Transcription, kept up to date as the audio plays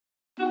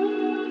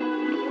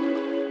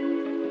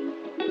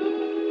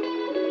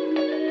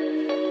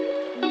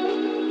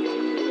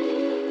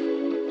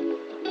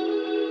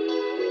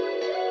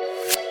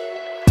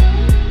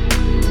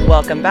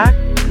Welcome back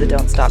to the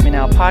Don't Stop Me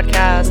Now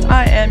podcast.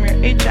 I am your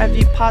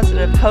HIV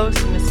positive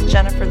host, Miss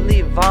Jennifer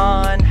Lee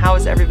Vaughn. How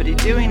is everybody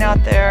doing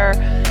out there?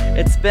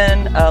 It's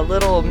been a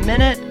little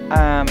minute.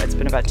 It's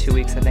been about 2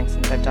 weeks, I think,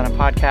 since I've done a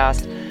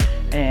podcast.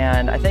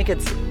 And I think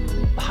it's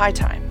high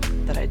time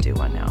that I do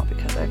one now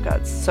because I've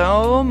got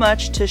so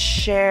much to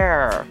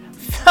share.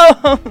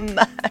 So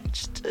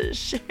much to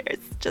share.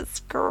 It's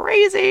just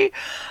crazy.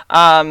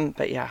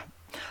 But yeah.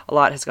 A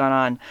lot has gone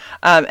on.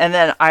 And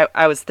then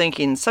I was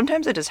thinking,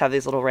 sometimes I just have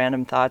these little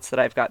random thoughts that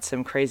I've got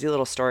some crazy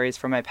little stories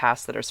from my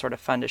past that are sort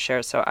of fun to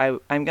share. So I'm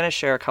going to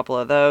share a couple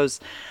of those.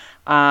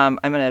 I'm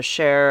going to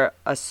share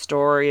a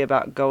story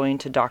about going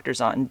to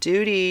doctors on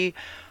duty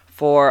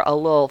for a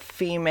little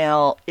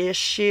female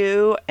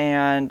issue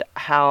and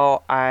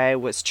how I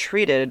was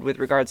treated with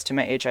regards to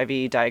my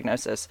HIV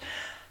diagnosis.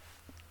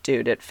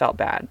 Dude, it felt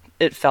bad.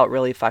 It felt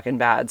really fucking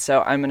bad.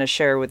 So I'm going to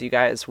share with you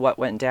guys what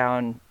went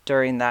down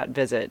during that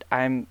visit.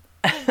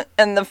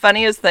 And the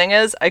funniest thing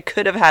is, I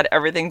could have had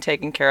everything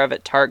taken care of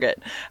at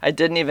Target. I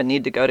didn't even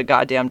need to go to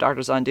goddamn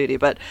doctors on duty.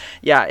 But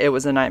yeah, it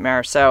was a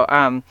nightmare. So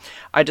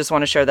I just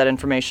want to share that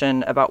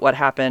information about what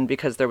happened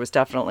because there was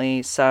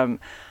definitely some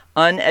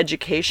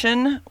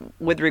uneducation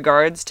with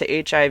regards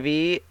to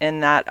HIV in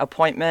that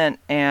appointment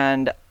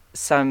and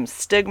some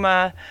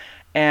stigma.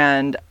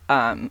 And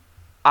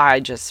I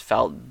just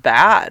felt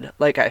bad.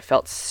 Like I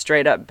felt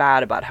straight up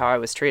bad about how I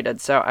was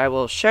treated. So I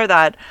will share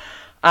that.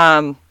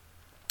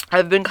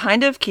 I've been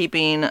kind of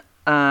keeping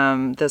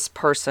this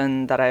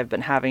person that I've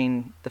been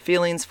having the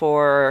feelings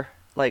for,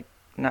 like,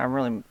 no, I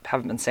really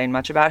haven't been saying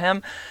much about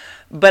him,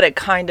 but it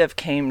kind of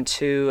came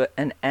to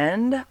an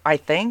end, I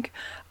think.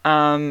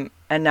 And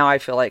now I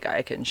feel like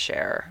I can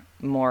share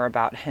more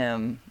about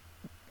him.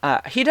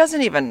 He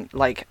doesn't even,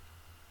 like,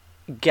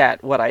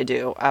 get what I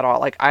do at all.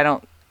 Like,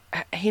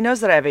 he knows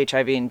that I have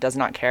HIV and does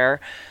not care,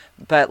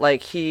 but,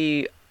 like,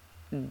 he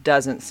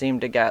doesn't seem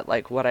to get,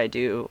 like, what I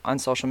do on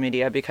social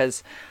media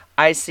because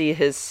I see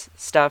his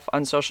stuff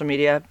on social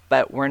media,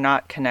 but we're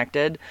not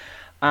connected.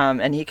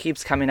 And he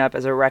keeps coming up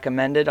as a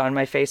recommended on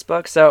my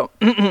Facebook. So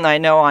I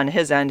know on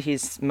his end, he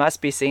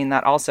must be seeing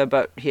that also,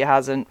 but he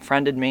hasn't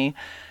friended me.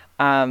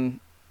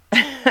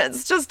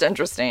 It's just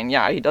interesting.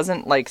 Yeah, he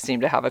doesn't like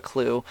seem to have a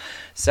clue.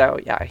 So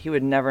yeah, he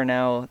would never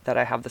know that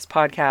I have this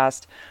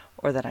podcast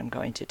or that I'm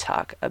going to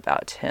talk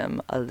about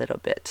him a little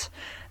bit.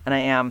 And I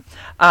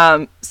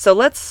am. So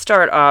let's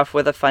start off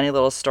with a funny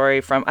little story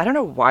from, I don't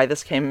know why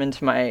this came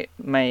into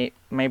my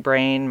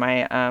brain.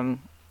 I'm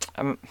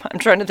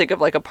trying to think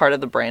of like a part of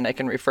the brain I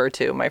can refer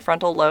to. My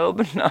frontal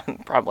lobe? No,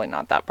 probably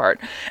not that part.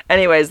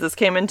 Anyways, this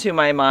came into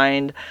my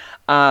mind.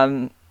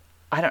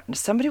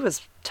 Somebody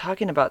was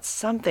talking about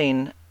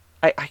something.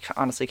 I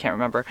honestly can't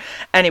remember.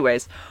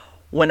 Anyways,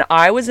 when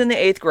I was in the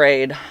 8th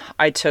grade,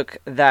 I took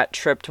that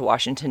trip to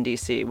Washington,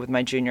 D.C. with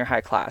my junior high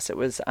class. It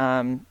was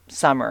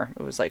summer.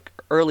 It was like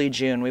early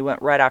June. We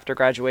went right after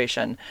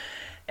graduation.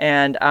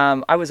 And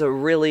I was a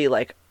really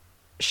like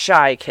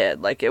shy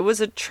kid. Like it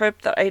was a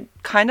trip that I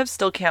kind of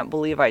still can't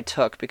believe I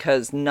took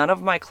because none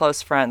of my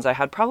close friends, I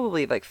had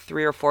probably like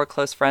 3 or 4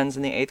 close friends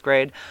in the 8th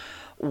grade,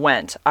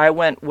 went. I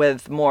went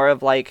with more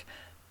of like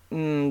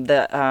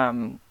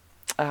the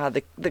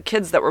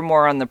kids that were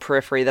more on the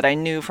periphery that I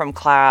knew from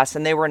class,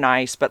 and they were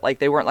nice, but like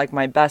they weren't like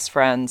my best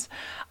friends.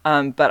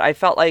 But I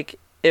felt like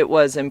it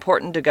was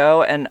important to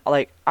go, and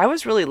like I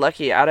was really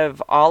lucky. Out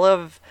of all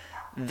of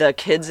the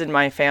kids in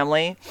my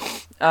family,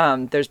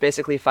 there's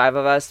basically 5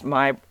 of us: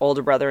 my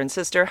older brother and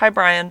sister, hi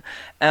Brian,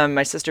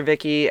 my sister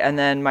Vicky, and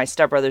then my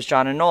stepbrothers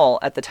John and Noel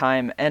at the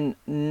time. And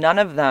none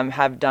of them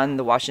have done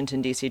the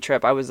Washington D.C.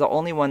 trip. I was the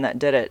only one that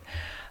did it.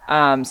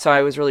 So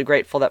I was really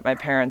grateful that my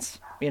parents,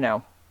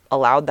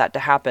 allowed that to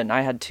happen.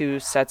 I had 2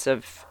 sets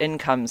of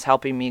incomes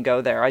helping me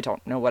go there. I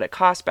don't know what it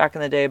cost back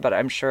in the day, but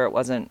I'm sure it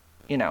wasn't,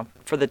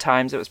 for the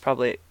times it was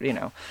probably,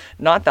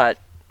 not that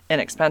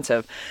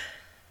inexpensive.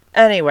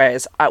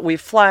 Anyways, we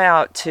fly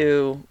out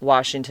to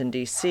Washington,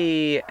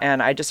 D.C.,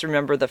 and I just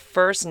remember the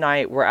first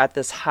night we're at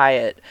this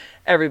Hyatt.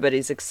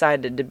 Everybody's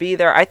excited to be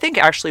there. I think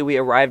actually we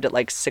arrived at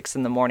like 6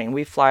 in the morning.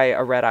 We fly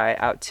a red eye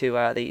out to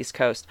the East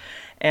Coast.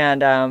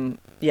 And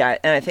yeah,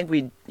 and I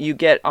think you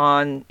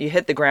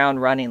hit the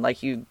ground running,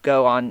 like you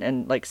go on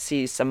and like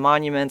see some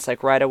monuments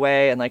like right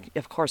away. And like,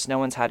 of course, no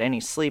one's had any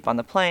sleep on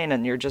the plane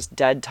and you're just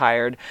dead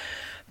tired.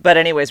 But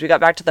anyways, we got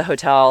back to the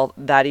hotel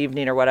that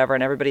evening or whatever,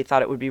 and everybody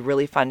thought it would be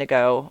really fun to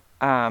go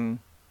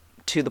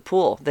to the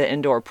pool, the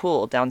indoor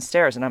pool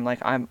downstairs. And I'm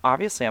like, I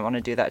want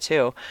to do that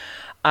too.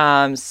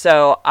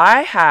 So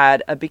I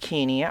had a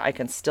bikini. I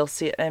can still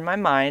see it in my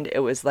mind. It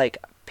was like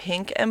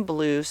pink and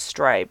blue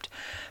striped,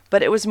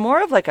 but it was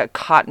more of like a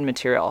cotton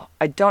material.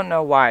 I don't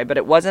know why, but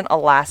it wasn't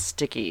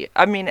elasticy.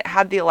 I mean, it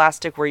had the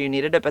elastic where you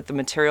needed it, but the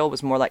material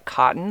was more like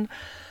cotton.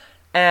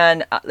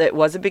 And it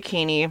was a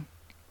bikini.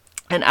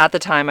 And at the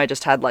time, I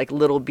just had like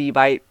little bee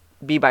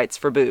bites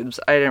for boobs.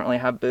 I didn't really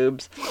have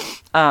boobs.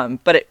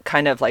 But it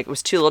kind of like, it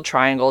was 2 little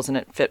triangles and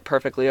it fit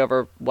perfectly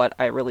over what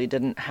I really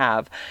didn't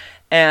have.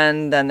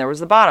 And then there was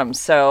the bottom.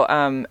 So,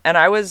 and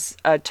I was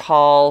a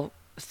tall,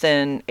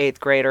 thin 8th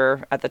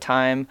grader at the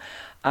time.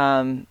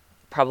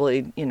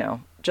 Probably,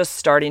 just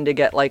starting to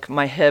get like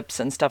my hips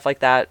and stuff like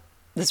that.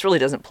 This really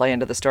doesn't play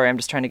into the story. I'm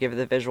just trying to give you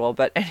the visual.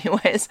 But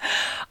anyways,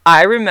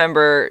 I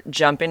remember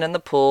jumping in the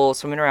pool,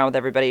 swimming around with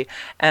everybody.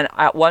 And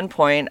at one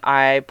point,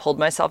 I pulled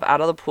myself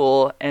out of the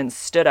pool and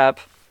stood up.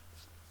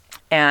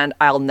 And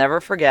I'll never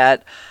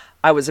forget,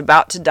 I was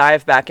about to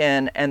dive back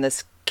in, and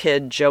this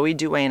kid, Joey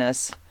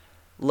Duenas,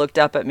 looked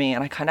up at me.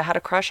 And I kind of had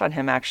a crush on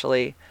him,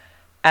 actually.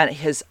 And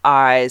his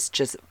eyes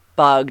just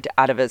bugged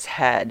out of his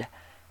head.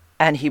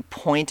 And he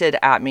pointed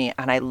at me,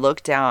 and I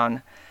looked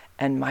down,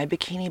 and my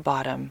bikini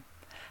bottom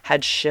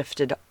had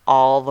shifted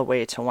all the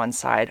way to one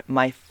side.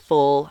 My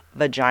full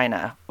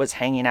vagina was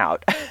hanging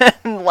out.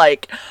 And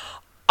like,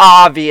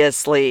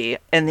 obviously,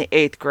 in the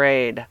 8th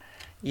grade,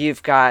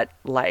 you've got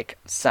like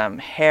some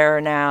hair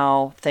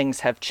now. Things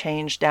have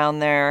changed down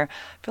there.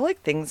 I feel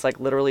like things like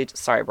literally,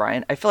 sorry,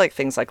 Brian, I feel like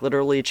things like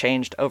literally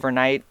changed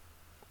overnight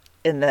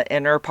in the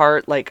inner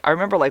part. Like I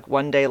remember like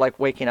one day like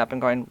waking up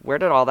and going, where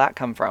did all that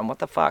come from? What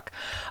the fuck?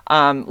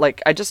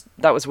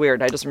 That was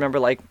weird. I just remember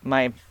like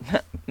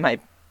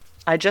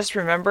I just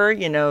remember,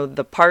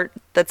 the part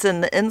that's in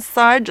the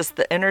inside, just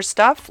the inner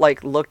stuff,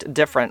 like looked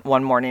different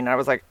one morning. I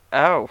was like,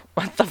 oh,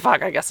 what the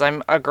fuck? I guess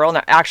I'm a girl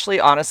now. Actually,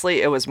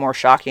 honestly, it was more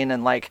shocking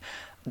and like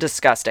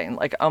disgusting.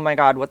 Like, oh my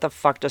God, what the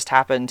fuck just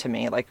happened to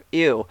me? Like,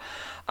 ew.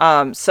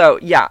 So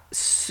yeah,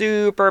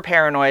 super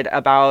paranoid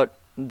about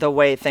the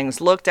way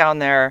things look down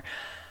there.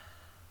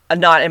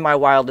 Not in my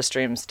wildest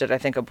dreams did I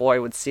think a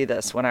boy would see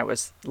this when I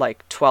was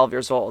like 12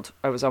 years old.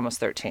 I was almost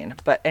 13.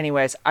 But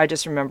anyways, I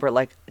just remember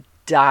like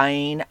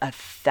dying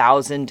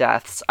 1,000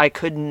 deaths. I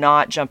could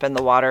not jump in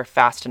the water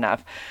fast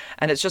enough.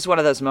 And it's just one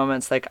of those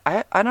moments, like,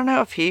 I don't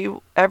know if he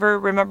ever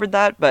remembered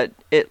that, but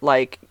it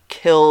like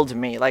killed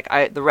me. Like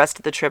the rest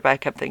of the trip, I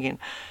kept thinking,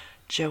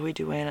 Joey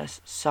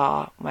Duenas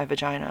saw my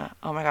vagina.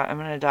 Oh my God, I'm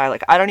going to die.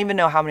 Like, I don't even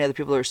know how many other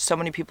people, there's so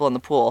many people in the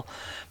pool.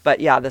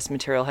 But yeah, this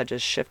material had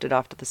just shifted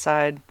off to the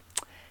side,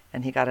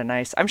 and he got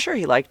I'm sure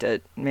he liked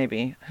it,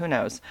 maybe, who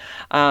knows.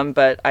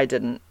 But I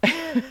didn't.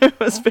 It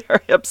was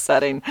very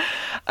upsetting.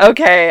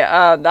 Okay,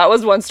 that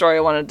was one story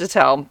I wanted to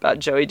tell about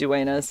Joey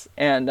Duenas.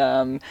 And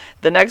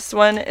the next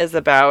one is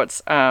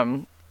about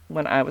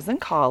when I was in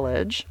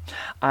college.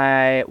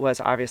 I was,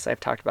 obviously, I've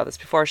talked about this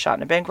before, shot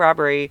in a bank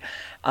robbery.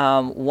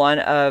 One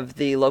of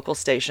the local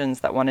stations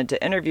that wanted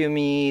to interview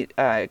me,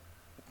 oh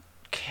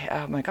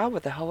my God,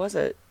 what the hell was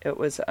it? It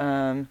was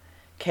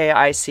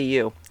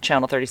KICU,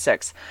 Channel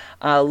 36.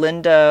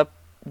 Linda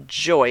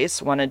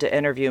Joyce wanted to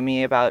interview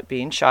me about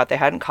being shot. They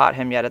hadn't caught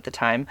him yet at the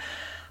time.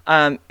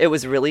 It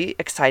was really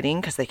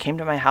exciting because they came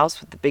to my house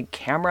with the big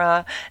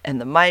camera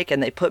and the mic,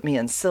 and they put me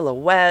in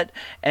silhouette,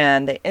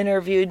 and they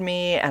interviewed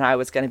me, and I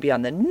was going to be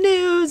on the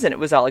news, and it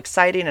was all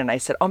exciting. And I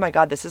said, oh my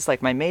God, this is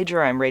like my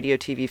major. I'm radio,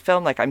 TV,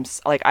 film. Like I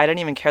didn't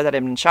even care that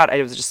I'd been shot.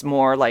 I was just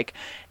more like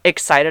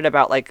excited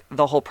about like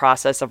the whole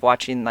process of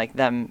watching like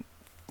them,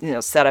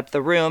 set up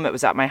the room. It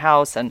was at my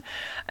house and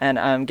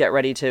get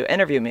ready to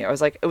interview me. I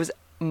was like, it was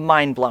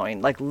mind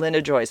blowing. Like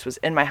Linda Joyce was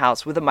in my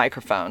house with a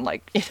microphone,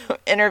 like,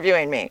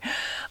 interviewing me.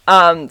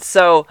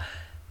 So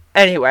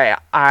anyway,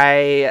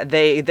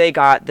 they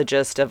got the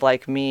gist of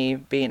like me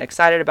being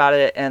excited about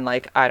it. And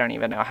like, I don't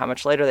even know how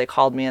much later they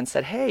called me and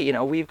said, hey,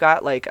 we've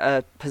got like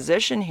a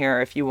position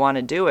here. If you want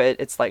to do it,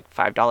 it's like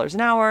 $5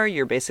 an hour.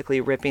 You're basically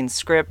ripping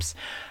scripts.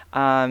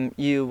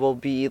 You will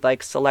be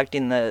like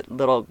selecting the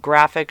little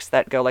graphics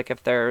that go like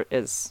if there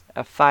is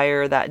a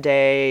fire that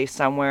day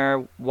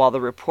somewhere while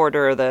the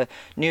reporter or the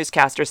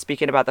newscaster is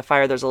speaking about the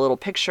fire, there's a little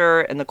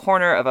picture in the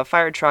corner of a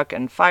fire truck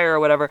and fire or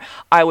whatever.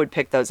 I would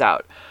pick those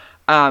out.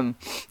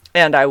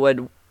 And I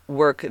would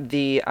work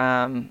the,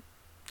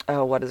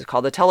 what is it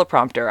called? The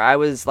teleprompter. I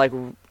was like,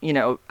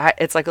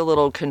 it's like a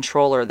little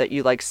controller that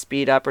you like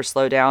speed up or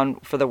slow down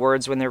for the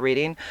words when they're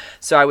reading.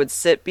 So I would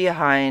sit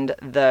behind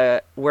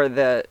where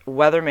the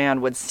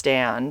weatherman would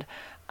stand.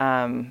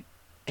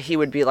 He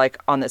would be like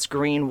on this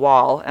green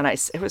wall, and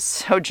it was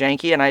so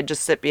janky, and I'd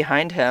just sit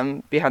behind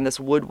him, behind this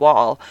wood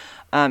wall,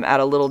 at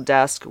a little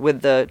desk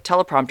with the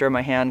teleprompter in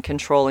my hand,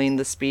 controlling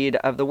the speed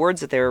of the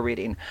words that they were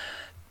reading.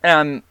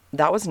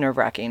 That was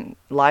nerve-wracking.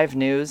 Live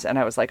news, and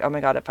I was like, oh my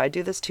God, if I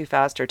do this too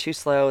fast or too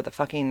slow, the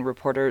fucking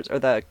reporters or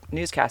the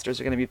newscasters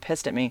are going to be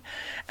pissed at me.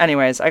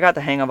 Anyways, I got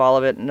the hang of all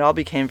of it, and it all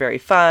became very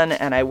fun,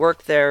 and I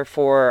worked there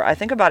for, I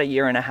think, about 1.5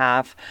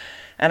 years,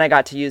 and I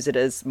got to use it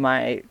as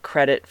my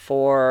credit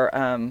for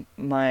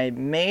my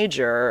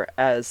major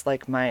as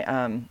like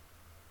my,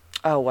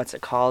 what's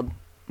it called?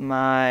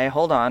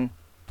 Hold on.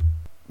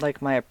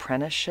 Like my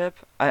apprenticeship.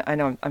 I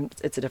know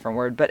it's a different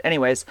word, but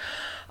anyways,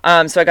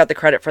 so I got the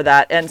credit for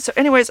that. And so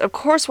anyways, of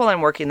course, while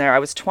I'm working there, I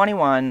was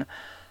 21.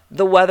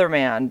 The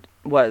weatherman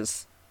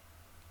was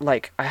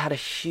like, I had a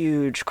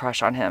huge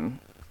crush on him.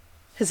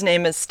 His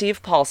name is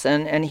Steve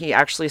Paulson, and he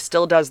actually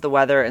still does the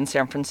weather in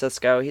San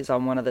Francisco. He's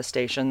on one of the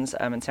stations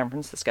in San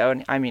Francisco.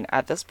 And I mean,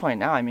 at this point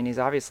now, he's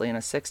obviously in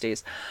his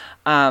 60s.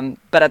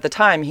 But at the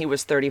time, he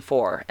was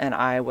 34, and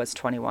I was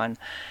 21.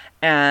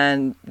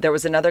 And there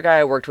was another guy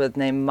I worked with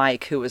named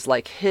Mike who was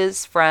like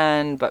his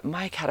friend, but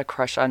Mike had a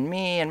crush on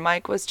me, and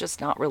Mike was just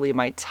not really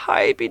my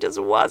type. He just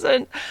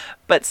wasn't.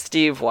 But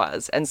Steve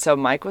was. And so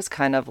Mike was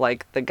kind of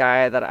like the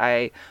guy that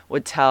I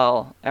would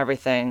tell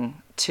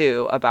everything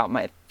to about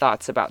my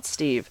thoughts about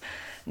Steve.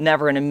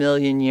 Never in a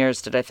million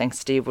years did I think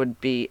Steve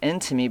would be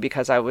into me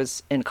because I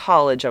was in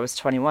college. I was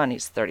 21.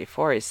 He's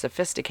 34. He's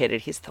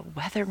sophisticated. He's the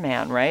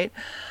weatherman, right?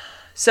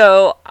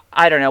 So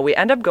I don't know. We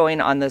end up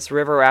going on this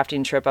river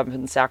rafting trip up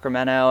in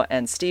Sacramento,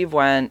 and Steve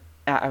went.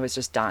 I was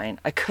just dying.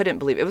 I couldn't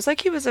believe it. It was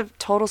like he was a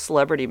total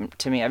celebrity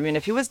to me. I mean,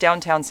 if he was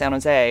downtown San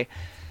Jose,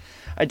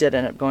 I did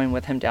end up going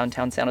with him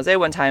downtown San Jose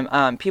one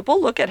time.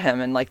 People look at him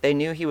and like they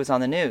knew he was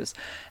on the news.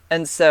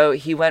 And so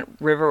he went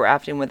river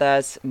rafting with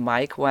us.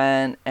 Mike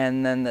went,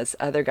 and then this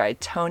other guy,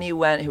 Tony,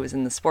 went, who was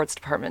in the sports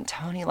department.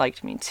 Tony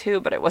liked me too,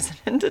 but I wasn't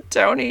into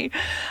Tony.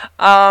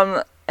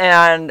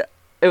 And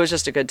it was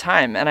just a good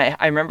time. And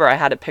I remember I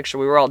had a picture.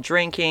 We were all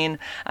drinking,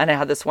 and I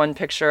had this one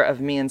picture of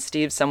me and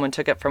Steve. Someone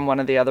took it from one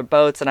of the other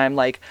boats, and I'm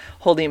like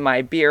holding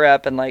my beer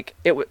up, and like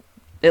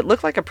it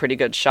looked like a pretty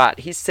good shot.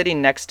 He's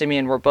sitting next to me,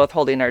 and we're both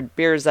holding our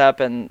beers up,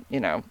 and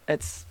you know,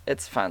 it's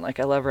fun. Like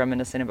I love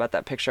reminiscing about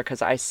that picture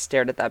because I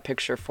stared at that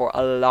picture for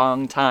a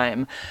long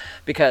time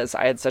because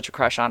I had such a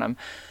crush on him.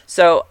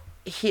 So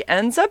he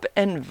ends up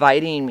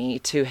inviting me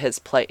to his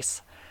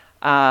place,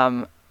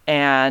 and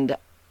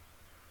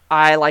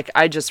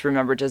I just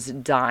remember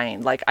just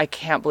dying. Like, I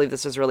can't believe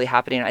this is really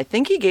happening. I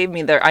think he gave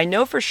me I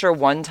know for sure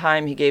one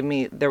time he gave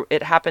me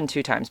it happened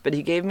 2 times, but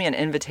he gave me an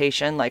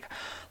invitation,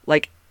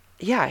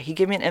 yeah, he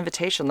gave me an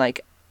invitation,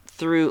 like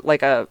through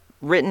like a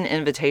written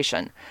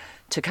invitation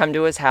to come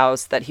to his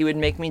house, that he would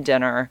make me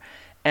dinner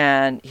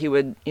and he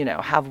would, you know,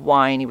 have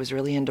wine. He was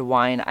really into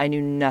wine. I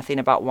knew nothing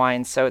about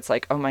wine. So it's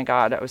like, oh my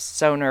God, I was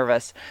so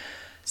nervous.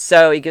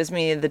 So he gives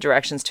me the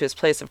directions to his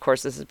place. Of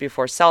course, this is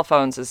before cell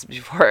phones. This is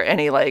before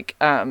any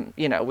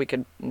we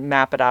could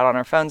map it out on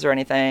our phones or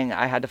anything.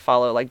 I had to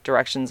follow like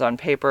directions on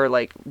paper,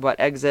 like what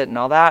exit and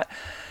all that.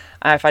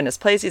 I find his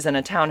place. He's in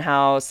a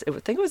townhouse. I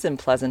think it was in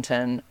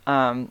Pleasanton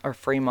or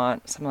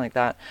Fremont, something like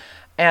that.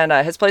 And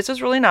his place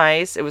was really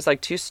nice. It was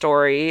like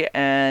 2-story,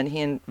 and he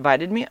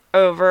invited me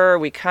over.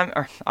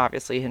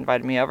 Obviously he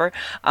invited me over.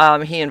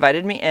 He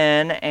invited me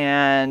in,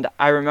 and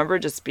I remember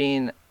just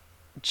being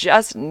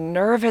just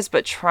nervous,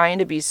 but trying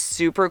to be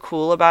super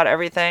cool about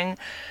everything.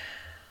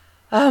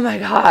 Oh my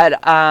God.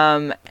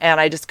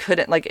 And I just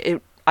couldn't,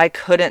 I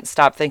couldn't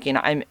stop thinking,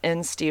 I'm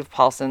in Steve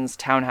Paulson's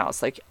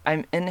townhouse. Like,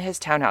 I'm in his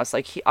townhouse.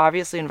 Like, he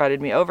obviously invited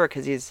me over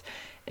because he's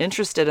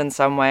interested in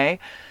some way,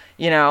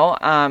 you know.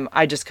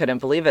 I just couldn't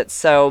believe it.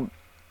 So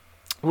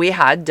we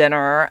had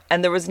dinner,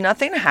 and there was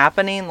nothing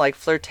happening like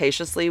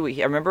flirtatiously.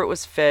 I remember it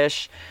was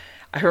fish.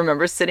 I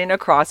remember sitting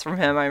across from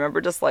him. I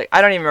remember just like,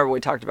 I don't even remember what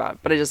we talked about,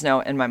 but I just know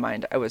in my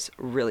mind I was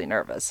really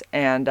nervous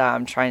and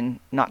trying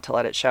not to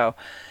let it show.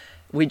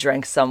 We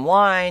drank some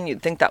wine.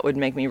 You'd think that would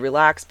make me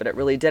relax, but it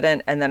really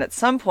didn't. And then at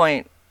some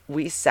point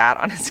we sat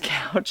on his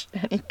couch,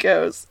 and he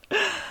goes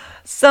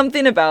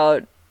something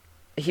about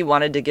he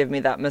wanted to give me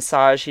that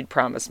massage he'd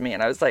promised me.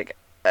 And I was like,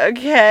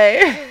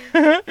 okay.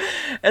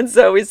 And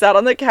so we sat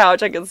on the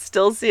couch. I can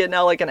still see it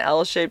now, like an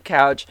L-shaped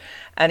couch.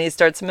 And he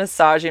starts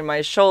massaging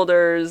my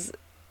shoulders.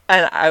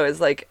 And I was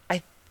like,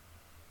 I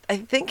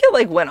think it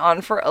like went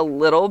on for a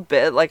little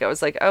bit. Like I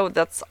was like, oh,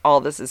 that's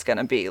all this is going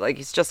to be. Like,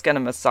 he's just going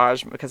to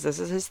massage because this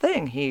is his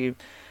thing.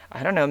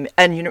 I don't know.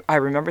 And, you know, I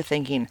remember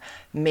thinking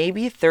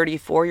maybe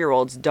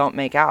 34-year-olds don't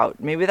make out.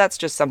 Maybe that's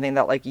just something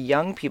that like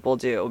young people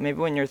do. Maybe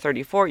when you're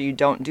 34, you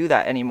don't do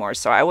that anymore.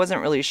 So I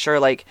wasn't really sure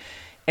like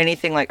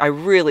anything. Like I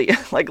really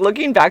like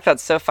looking back,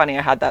 that's so funny.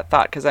 I had that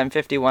thought because I'm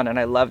 51 and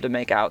I love to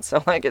make out.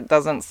 So like it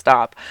doesn't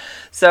stop.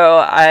 So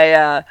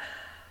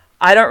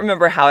I don't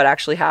remember how it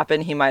actually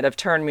happened. He might have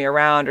turned me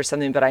around or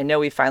something, but I know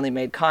we finally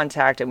made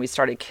contact and we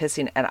started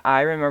kissing. And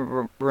I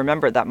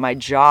remember that my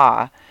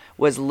jaw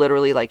was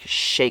literally like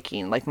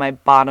shaking, like my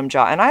bottom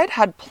jaw. And I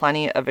had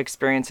plenty of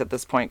experience at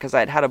this point because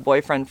I'd had a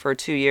boyfriend for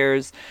 2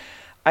 years.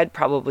 I'd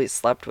probably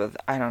slept with,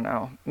 I don't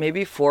know,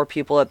 maybe 4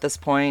 people at this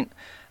point.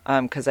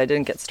 Because I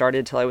didn't get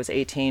started till I was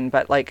 18,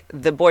 but like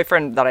the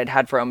boyfriend that I'd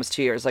had for almost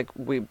 2 years, like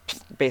we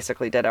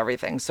basically did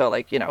everything. So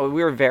like, you know,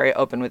 we were very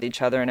open with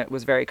each other and it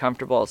was very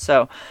comfortable.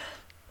 So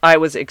I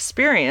was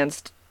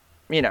experienced,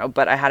 you know,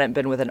 but I hadn't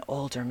been with an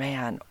older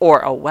man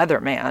or a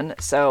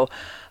weatherman. So,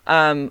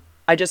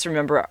 I just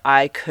remember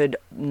I could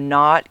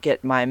not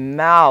get my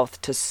mouth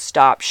to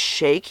stop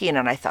shaking.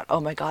 And I thought,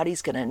 oh my God,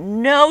 he's going to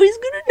know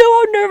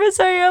how nervous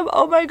I am.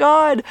 Oh my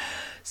God.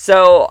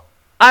 So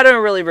I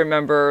don't really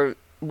remember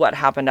what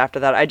happened after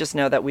that. I just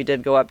know that we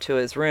did go up to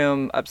his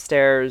room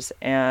upstairs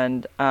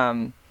and,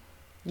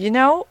 you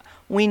know,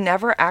 we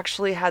never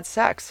actually had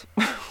sex.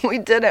 We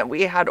didn't.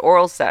 We had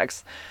oral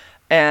sex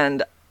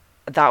and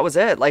that was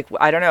it. Like,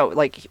 I don't know,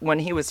 like when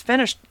he was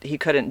finished, he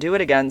couldn't do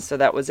it again. So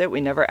that was it.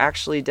 We never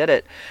actually did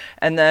it.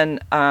 And then,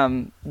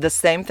 the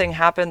same thing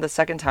happened the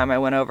second time I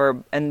went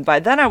over. And by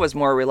then I was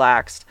more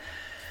relaxed.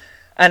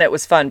 And it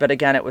was fun, but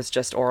again, it was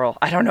just oral.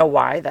 I don't know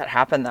why that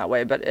happened that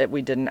way, but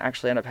we didn't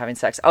actually end up having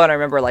sex. Oh, and I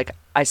remember like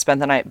I spent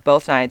the night,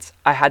 both nights.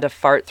 I had to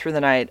fart through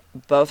the night,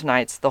 both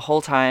nights, the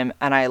whole time,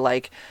 and I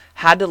like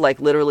had to like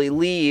literally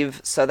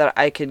leave so that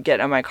I could get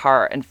in my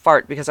car and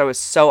fart because I was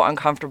so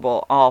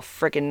uncomfortable all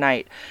freaking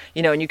night.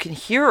 You know, and you can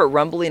hear it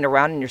rumbling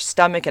around in your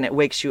stomach and it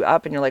wakes you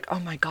up and you're like, oh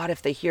my God,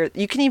 if they hear,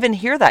 you can even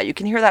hear that. You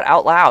can hear that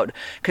out loud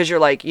because you're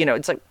like, you know,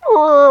 it's like,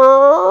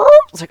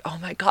 it's like, oh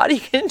my God, you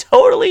can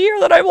totally hear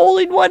that I'm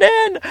holding one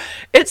in.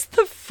 It's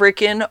the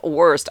freaking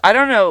worst. I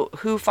don't know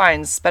who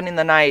finds spending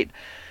the night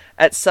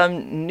at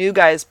some new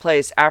guy's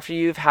place after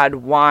you've had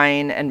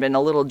wine and been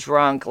a little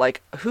drunk.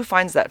 Like, who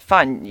finds that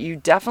fun? You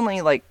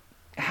definitely like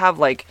have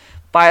like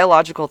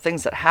biological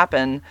things that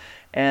happen,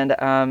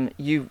 and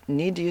you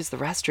need to use the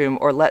restroom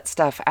or let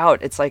stuff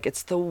out. It's like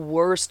it's the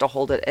worst to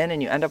hold it in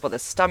and you end up with a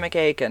stomach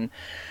ache. And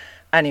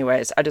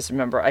anyways, I just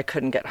remember I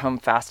couldn't get home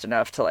fast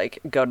enough to like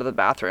go to the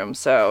bathroom.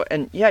 So,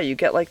 and yeah, you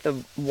get like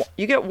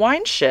you get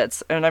wine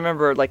shits. And I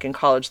remember like in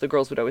college, the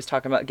girls would always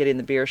talk about getting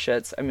the beer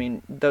shits. I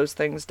mean, those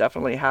things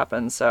definitely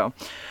happen. So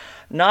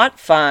not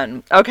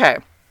fun. Okay.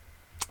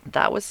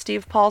 That was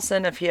Steve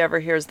Paulson. If he ever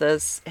hears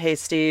this, hey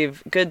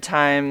Steve, good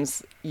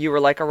times. You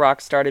were like a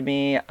rock star to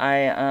me.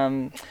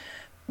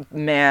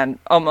 Man,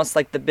 almost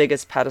like the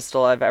biggest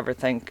pedestal I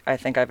think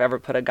I've ever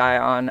put a guy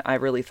on. I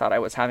really thought I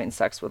was having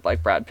sex with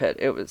like Brad Pitt.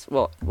 It was,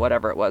 well,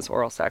 whatever it was,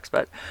 oral sex,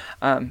 but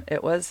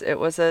it was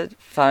a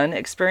fun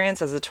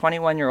experience as a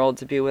 21-year-old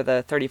to be with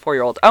a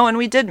 34-year-old. Oh, and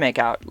we did make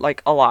out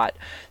like a lot.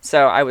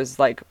 So I was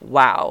like,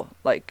 wow,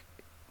 like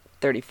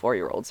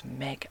 34-year-olds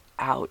make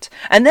out.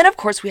 And then of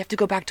course we have to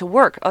go back to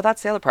work. Oh,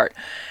 that's the other part.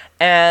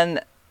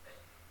 And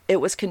it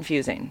was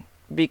confusing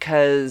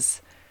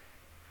because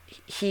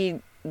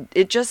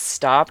it just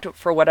stopped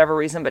for whatever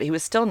reason, but he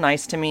was still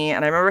nice to me.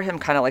 And I remember him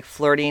kind of like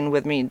flirting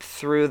with me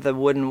through the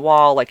wooden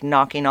wall, like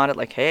knocking on it,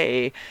 like,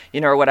 hey,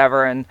 you know, or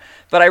whatever.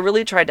 But I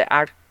really tried to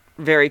act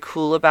very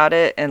cool about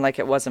it and like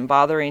it wasn't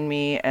bothering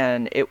me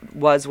and it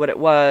was what it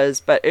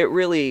was. But it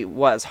really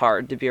was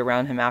hard to be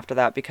around him after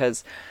that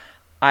because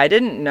I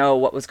didn't know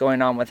what was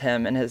going on with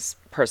him in his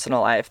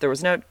personal life. There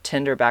was no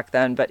Tinder back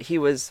then, but he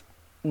was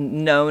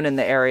known in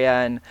the area.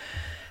 And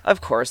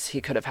of course he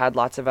could have had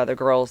lots of other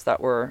girls that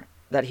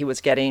he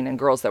was getting, and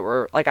girls that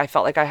were like, I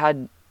felt like I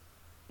had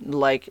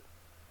like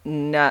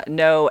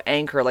no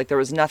anchor. Like there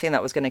was nothing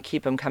that was going to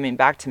keep him coming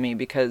back to me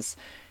because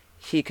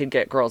he could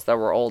get girls that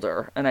were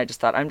older. And I just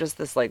thought, I'm just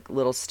this like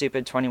little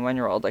stupid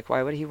 21-year-old. Like,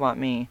 why would he want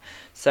me?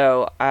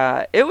 So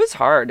it was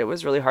hard. It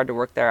was really hard to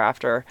work there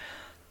after.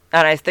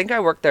 And I think I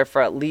worked there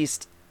for at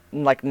least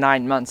like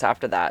 9 months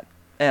after that.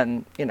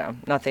 And, you know,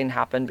 nothing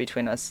happened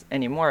between us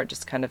anymore. It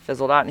just kind of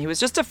fizzled out. And he was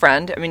just a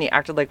friend. I mean, he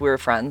acted like we were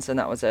friends and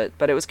that was it.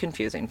 But it was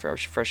confusing for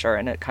sure.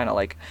 And it kind of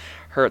like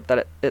hurt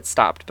that it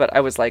stopped. But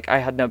I was like, I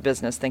had no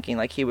business thinking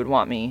like he would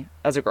want me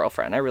as a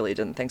girlfriend. I really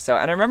didn't think so.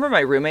 And I remember my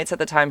roommates at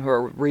the time who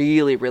were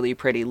really, really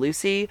pretty.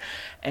 Lucy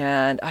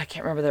and I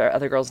can't remember the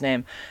other girl's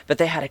name. But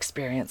they had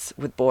experience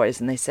with boys.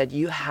 And they said,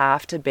 you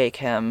have to bake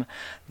him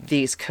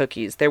these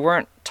cookies. They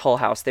weren't Toll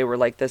House. They were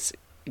like this,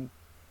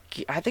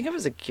 I think it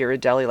was a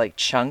Ghirardelli, like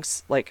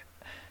chunks like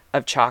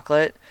of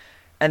chocolate.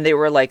 And they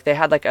were like, they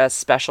had like a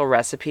special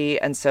recipe.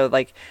 And so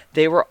like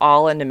they were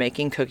all into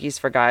making cookies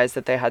for guys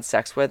that they had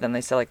sex with. And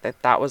they said like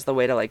that was the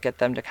way to like get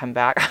them to come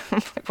back.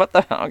 Like, what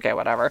the hell? Okay,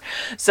 whatever.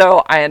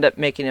 So I ended up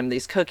making him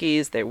these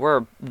cookies. They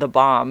were the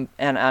bomb,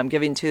 and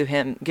giving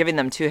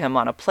them to him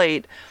on a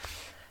plate.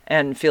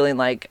 And feeling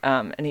like,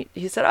 and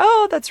he said,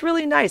 oh, that's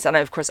really nice. And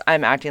of course,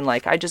 I'm acting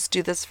like I just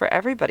do this for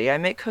everybody. I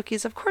make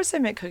cookies. Of course I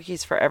make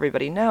cookies for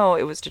everybody. No,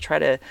 it was to try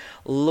to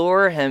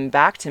lure him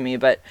back to me,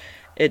 but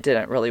it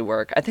didn't really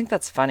work. I think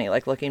that's funny,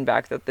 like looking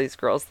back, that these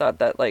girls thought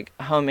that like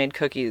homemade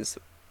cookies,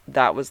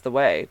 that was the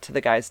way to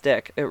the guy's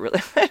dick. It really,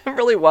 it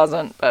really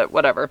wasn't, but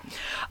whatever.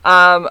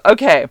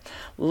 Okay,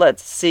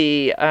 let's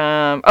see.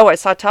 Oh, I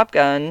saw Top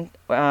Gun.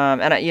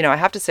 And I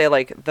have to say,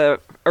 like,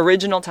 the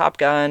original Top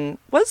Gun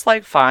was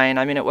like fine.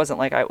 I mean, it wasn't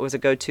like it was a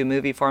go-to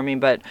movie for me,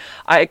 but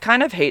I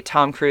kind of hate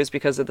Tom Cruise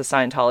because of the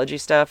Scientology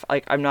stuff.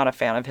 Like, I'm not a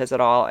fan of his at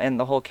all. And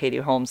the whole Katie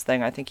Holmes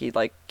thing, I think he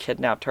like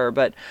kidnapped her.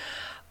 But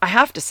I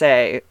have to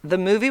say, the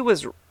movie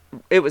was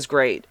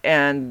great,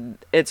 and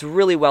it's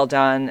really well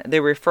done.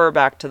 They refer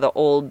back to the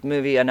old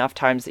movie enough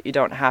times that you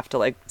don't have to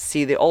like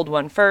see the old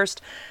one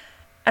first.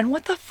 And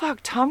what the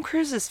fuck? Tom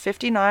Cruise is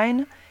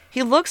 59.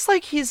 He looks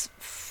like he's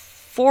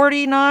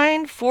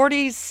 49,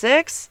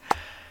 46.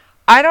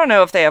 I don't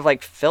know if they have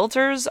like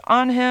filters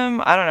on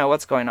him. I don't know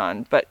what's going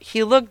on, but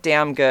he looked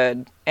damn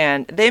good.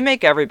 And they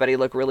make everybody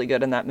look really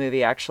good in that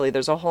movie, actually.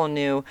 There's a whole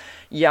new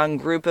young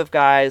group of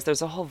guys.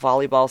 There's a whole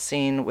volleyball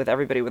scene with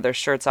everybody with their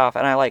shirts off.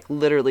 And I like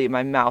literally,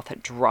 my mouth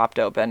had dropped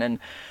open. And,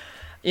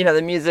 you know,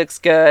 the music's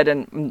good.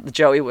 And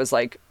Joey was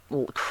like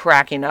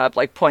cracking up,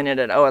 like pointed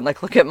at Owen,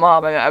 like, look at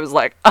mom. And I was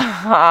like,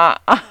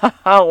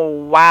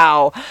 oh,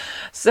 wow.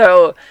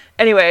 So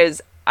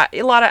anyways,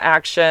 a lot of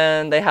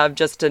action. They have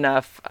just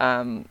enough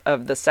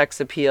of the sex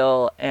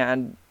appeal,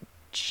 and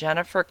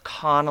Jennifer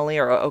Connelly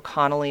or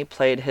O'Connelly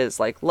played his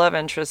like love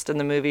interest in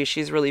the movie.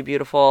 She's really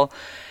beautiful.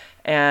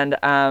 And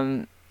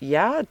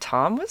yeah,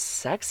 Tom was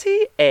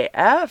sexy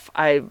AF.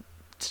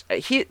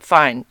 He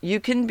fine. You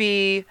can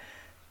be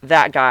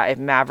that guy,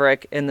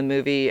 Maverick, in the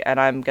movie, and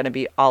I'm gonna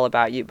be all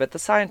about you. But the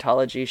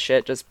Scientology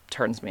shit just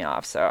turns me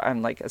off. So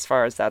I'm like, as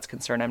far as that's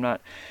concerned, I'm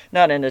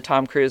not into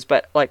Tom Cruise.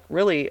 But like,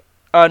 really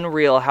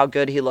unreal how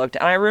good he looked.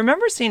 And I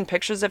remember seeing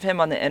pictures of him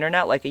on the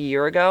internet like a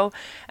year ago,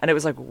 and it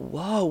was like,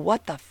 whoa,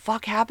 what the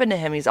fuck happened to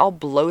him? He's all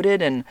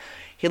bloated and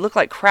he looked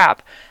like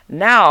crap.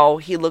 Now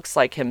he looks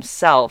like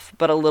himself,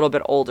 but a little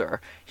bit older.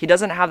 He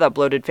doesn't have that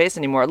bloated face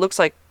anymore. It looks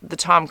like the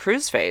Tom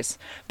Cruise face.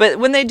 But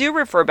when they do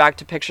refer back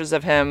to pictures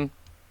of him,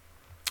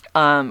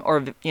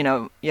 or, you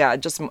know, yeah,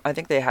 just, I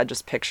think they had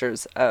just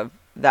pictures of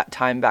that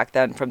time back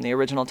then from the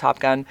original Top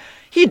Gun.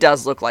 He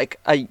does look like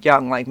a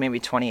young, like maybe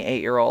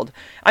 28-year-old.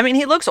 I mean,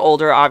 he looks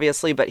older,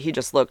 obviously, but he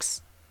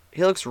looks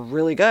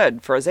really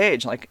good for his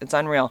age. Like, it's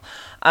unreal.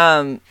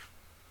 The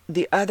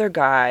other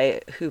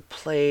guy who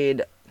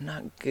played,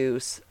 not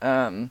Goose,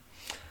 Val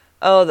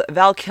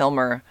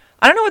Kilmer.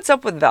 I don't know what's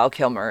up with Val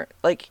Kilmer.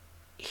 Like,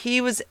 he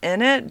was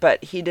in it,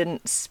 but he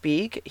didn't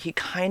speak. He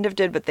kind of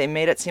did, but they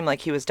made it seem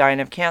like he was dying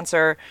of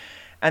cancer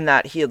and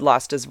that he had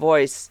lost his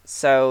voice.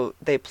 So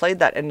they played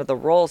that into the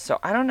role. So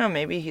I don't know,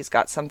 maybe he's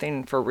got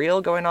something for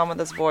real going on with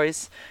his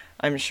voice.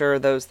 I'm sure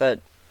those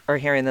that are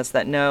hearing this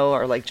that know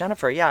are like,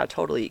 Jennifer, yeah,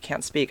 totally, you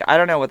can't speak. I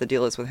don't know what the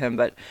deal is with him,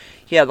 but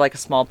he had like a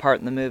small part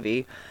in the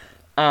movie.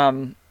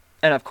 And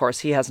of course,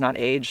 he has not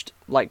aged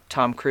like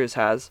Tom Cruise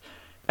has.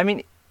 I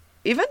mean,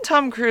 even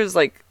Tom Cruise,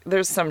 like,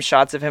 there's some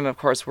shots of him, of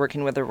course,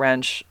 working with a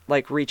wrench,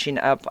 like, reaching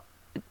up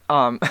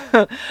on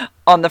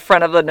the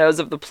front of the nose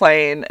of the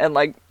plane and,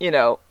 like, you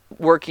know,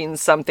 working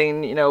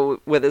something, you know,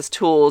 with his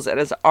tools, and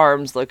his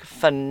arms look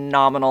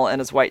phenomenal in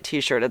his white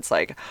t-shirt. It's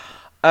like,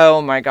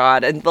 oh my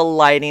God. And the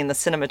lighting, the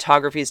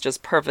cinematography is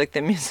just perfect.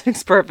 The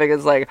music's perfect.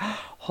 It's like,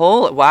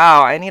 holy,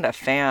 wow, I need a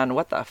fan.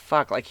 What the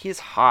fuck? Like, he's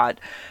hot.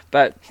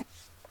 But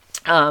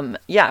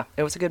yeah,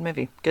 it was a good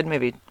movie. Good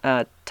movie.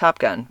 Top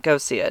Gun. Go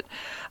see it.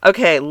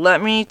 Okay,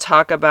 let me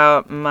talk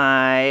about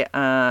my,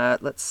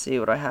 let's see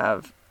what I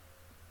have.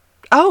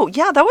 Oh,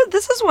 yeah,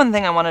 this is one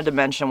thing I wanted to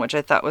mention, which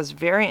I thought was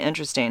very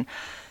interesting.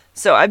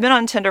 So I've been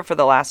on Tinder for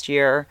the last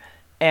year,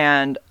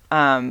 and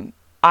I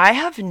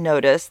have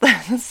noticed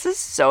that this is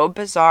so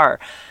bizarre.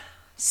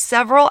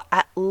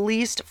 At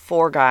least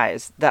 4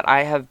 guys that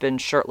I have been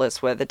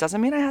shirtless with. It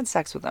doesn't mean I had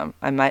sex with them.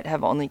 I might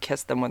have only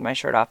kissed them with my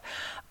shirt off.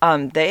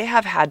 They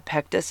have had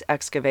pectus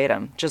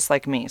excavatum, just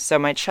like me. So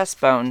my chest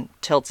bone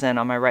tilts in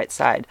on my right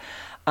side.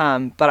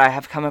 But I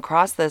have come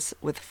across this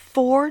with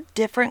 4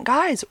 different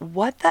guys.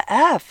 What the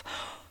F?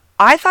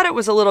 I thought it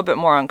was a little bit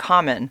more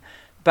uncommon.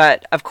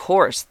 But of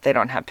course, they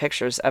don't have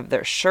pictures of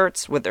their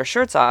shirts with their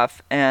shirts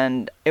off.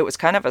 And it was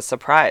kind of a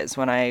surprise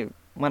when they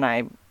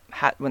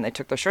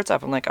took their shirts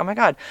off. I'm like, oh my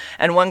God.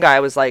 And one guy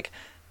was like,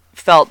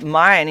 felt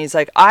mine. He's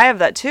like, I have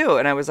that too.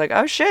 And I was like,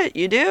 oh shit,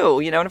 you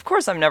do. You know, and of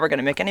course I'm never going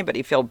to make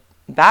anybody feel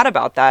bad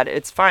about that.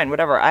 It's fine,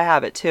 whatever. I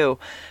have it too.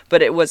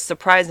 But it was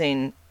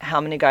surprising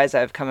how many guys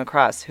I've come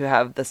across who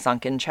have the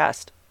sunken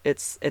chest.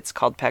 It's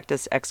called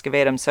pectus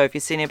excavatum. So if you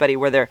see anybody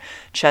where their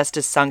chest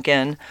is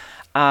sunken,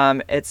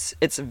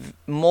 it's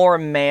more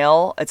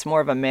male. It's more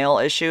of a male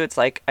issue. It's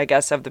like, I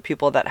guess of the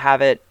people that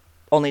have it,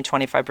 only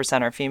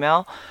 25% are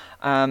female.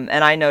 And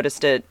I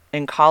noticed it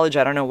in college.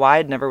 I don't know why.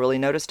 I'd never really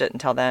noticed it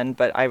until then,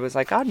 but I was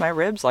like, God, my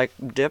ribs like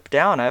dip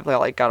down. I've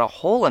like got a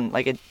hole and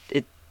like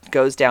it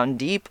goes down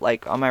deep,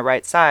 like on my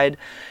right side.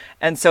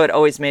 And so it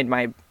always made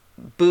my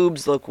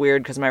boobs look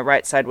weird because my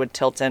right side would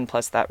tilt in.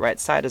 Plus that right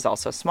side is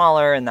also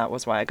smaller. And that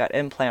was why I got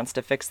implants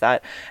to fix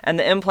that. And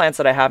the implants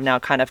that I have now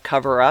kind of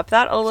cover up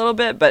that a little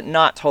bit, but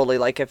not totally.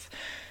 Like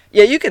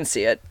yeah, you can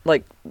see it.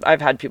 Like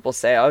I've had people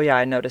say, oh yeah,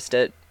 I noticed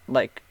it.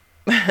 Like,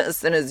 as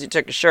soon as you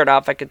took your shirt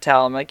off, I could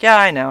tell. I'm like, yeah,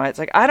 I know. It's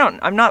like,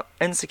 I'm not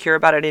insecure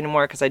about it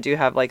anymore because I do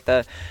have like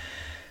the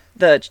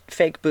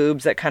fake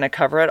boobs that kind of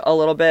cover it a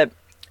little bit.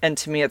 And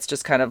to me, it's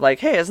just kind of like,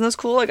 hey, isn't this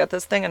cool? I got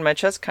this thing and my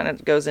chest kind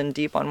of goes in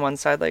deep on one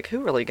side. Like,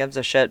 who really gives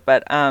a shit?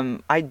 But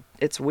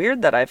it's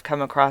weird that I've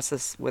come across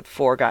this with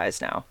 4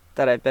 guys now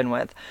that I've been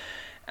with.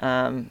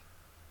 You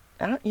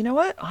know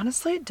what?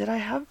 Honestly,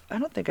 I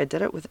don't think I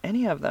did it with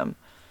any of them.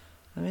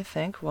 Let me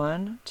think.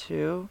 1,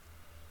 2.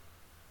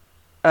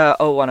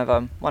 One of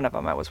them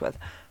I was with.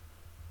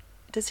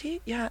 Does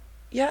he? Yeah.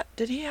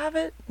 Did he have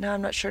it? No,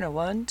 I'm not sure. No,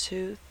 1,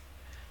 2,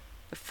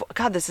 4.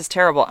 God, this is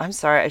terrible. I'm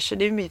sorry. I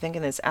shouldn't even be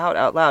thinking this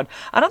out loud.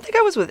 I don't think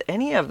I was with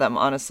any of them,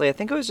 honestly. I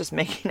think I was just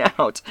making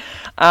out.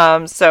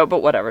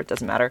 But whatever. It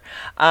doesn't matter.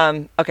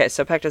 Okay,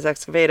 so pectus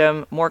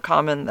excavatum, more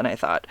common than I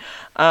thought.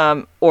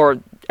 Or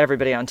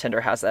everybody on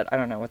Tinder has that. I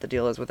don't know what the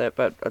deal is with it,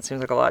 but it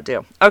seems like a lot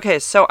do. Okay,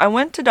 so I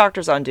went to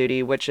Doctors on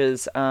Duty, which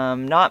is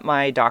not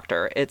my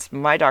doctor.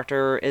 My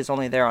doctor is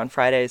only there on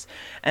Fridays,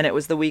 and it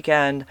was the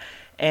weekend,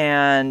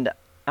 and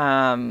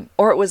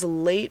or it was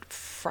late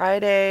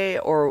Friday,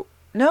 or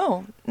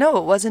no,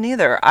 it wasn't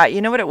either.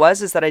 You know what it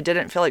was is that I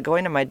didn't feel like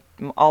going to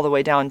all the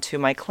way down to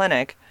my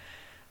clinic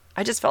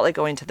I just felt like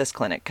going to this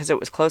clinic because it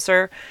was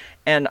closer,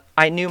 and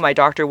I knew my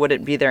doctor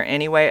wouldn't be there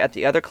anyway at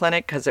the other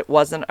clinic because it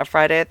wasn't a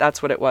Friday.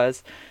 That's what it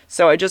was.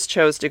 So I just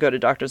chose to go to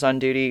Doctors on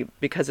Duty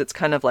because it's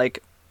kind of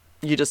like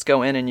you just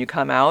go in and you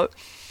come out.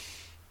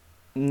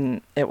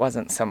 It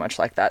wasn't so much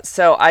like that.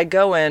 So I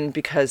go in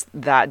because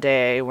that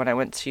day when I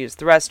went to use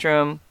the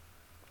restroom,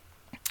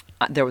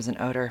 there was an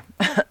odor,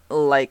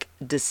 like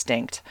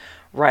distinct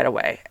right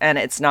away. And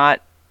it's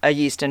not a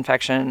yeast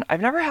infection.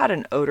 I've never had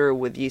an odor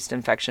with yeast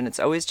infection. It's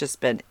always just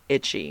been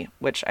itchy,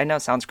 which I know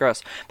sounds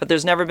gross, but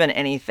there's never been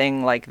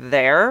anything like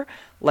there.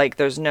 Like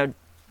there has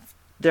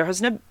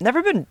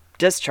never been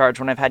discharge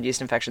when I've had yeast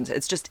infections.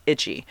 It's just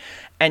itchy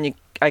and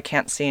I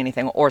can't see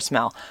anything or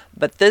smell.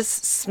 But this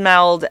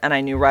smelled and I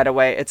knew right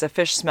away it's a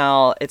fish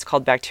smell. It's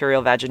called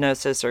bacterial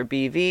vaginosis or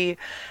BV,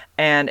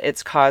 and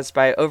it's caused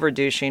by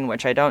overdouching,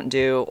 which I don't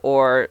do,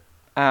 or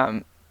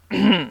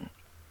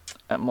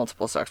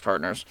multiple sex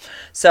partners.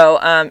 So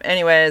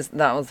anyways,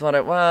 that was what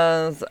it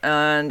was,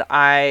 and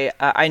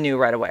I knew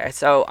right away.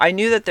 So I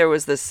knew that there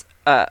was this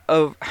I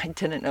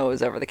didn't know it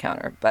was over the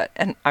counter,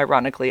 and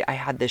ironically I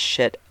had this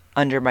shit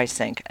under my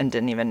sink and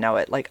didn't even know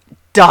it. Like,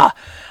 duh,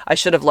 I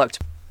should have looked.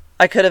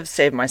 I could have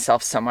saved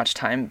myself so much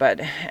time, but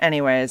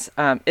anyways,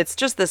 it's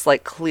just this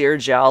like clear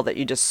gel that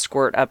you just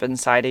squirt up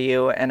inside of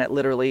you, and it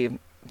literally,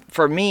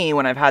 for me,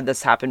 when I've had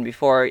this happen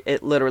before,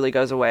 it literally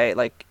goes away.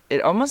 Like,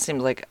 it almost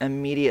seems like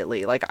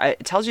immediately. Like,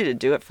 it tells you to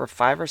do it for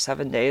 5 or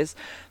 7 days,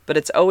 but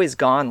it's always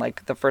gone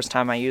like the first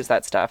time I use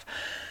that stuff.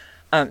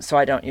 So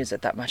I don't use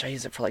it that much. I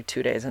use it for like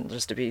 2 days and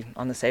just to be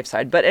on the safe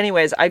side. But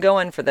anyways, I go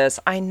in for this.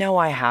 I know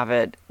I have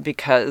it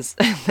because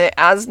they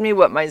asked me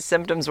what my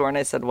symptoms were, and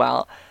I said,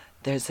 well,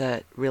 there's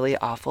a really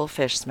awful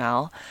fish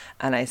smell.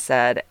 And I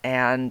said,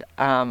 and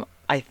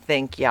I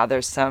think, yeah,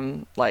 there's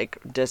some like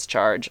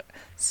discharge.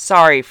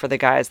 Sorry for the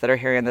guys that are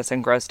hearing this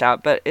and grossed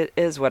out, but it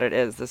is what it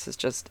is. This is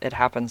just, it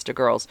happens to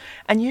girls.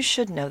 And you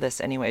should know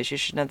this anyways. You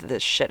should know that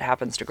this shit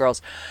happens to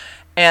girls.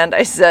 And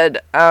I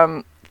said,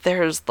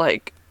 there's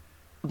like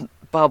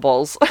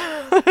bubbles.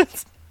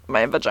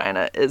 My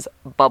vagina is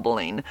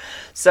bubbling.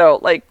 So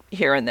like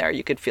here and there,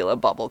 you could feel a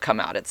bubble come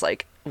out. It's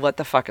like, what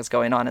the fuck is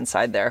going on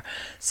inside there?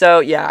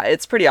 So yeah,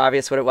 it's pretty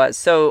obvious what it was.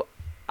 So,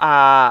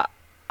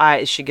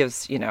 she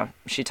gives,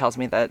 she tells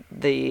me that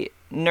the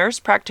nurse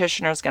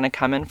practitioner is going to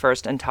come in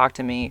first and talk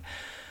to me,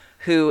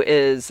 who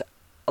is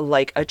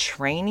like a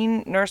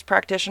training nurse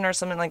practitioner or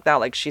something like that.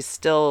 Like she's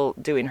still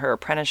doing her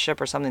apprenticeship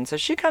or something. So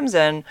she comes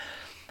in,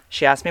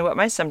 she asks me what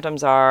my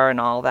symptoms are and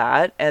all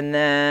that. And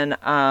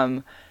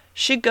then,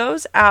 she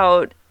goes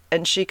out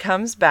and she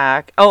comes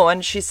back. Oh,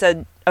 and she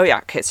said, oh yeah.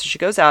 Okay. So she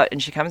goes out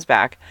and she comes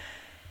back.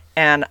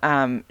 And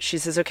she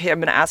says, okay, I'm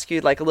going to ask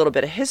you like a little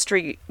bit of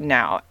history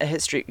now,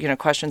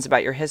 questions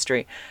about your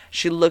history.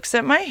 She looks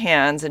at my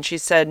hands and she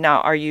said, now,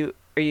 are you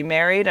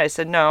married? I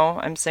said, no,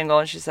 I'm single.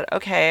 And she said,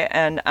 okay.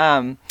 And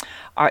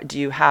do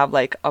you have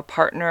like a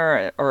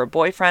partner or a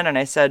boyfriend? And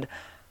I said,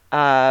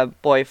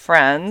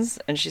 boyfriends.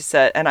 And she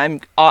said, and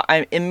I'm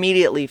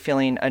immediately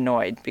feeling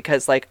annoyed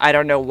because like, I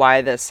don't know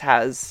why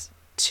these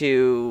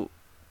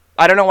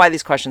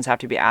questions have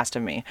to be asked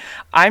of me.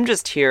 I'm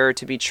just here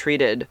to be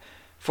treated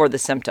for the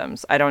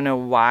symptoms. I don't know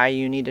why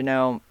you need to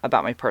know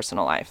about my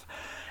personal life.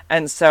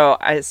 And so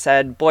I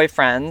said,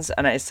 boyfriends.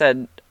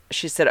 And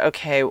she said,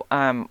 okay,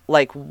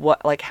 like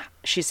what, like,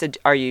 she said,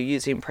 are you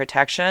using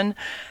protection?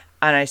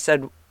 And I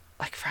said,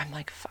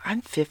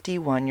 I'm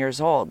 51 years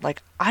old.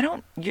 Like, I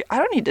don't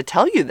need to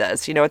tell you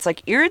this, it's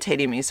like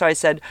irritating me. So I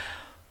said,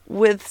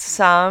 with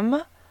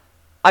some,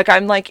 like,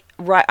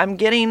 I'm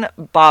getting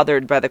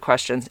bothered by the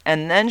questions.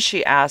 And then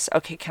she asked,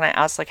 okay, can I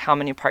ask like how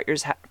many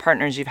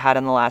partners you've had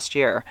in the last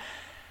year?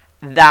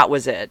 That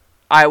was it.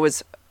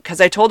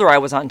 Because I told her I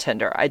was on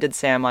Tinder. I did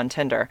say I'm on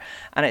Tinder.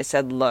 And I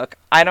said, look,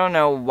 I don't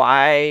know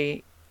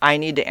why I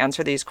need to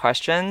answer these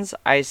questions.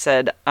 I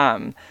said,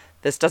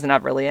 this doesn't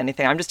have really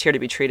anything. I'm just here to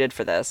be treated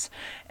for this.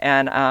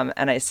 And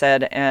I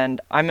said,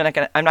 and I'm not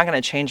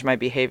gonna change my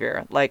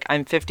behavior. Like,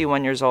 I'm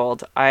 51 years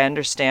old. I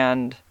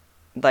understand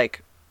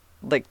like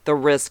the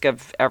risk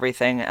of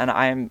everything, and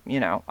I'm,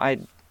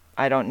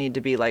 I don't need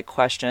to be like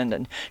questioned.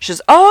 And she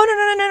says,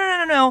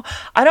 oh, no,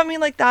 I don't mean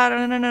like that.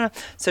 No.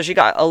 So she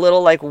got a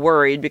little like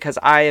worried because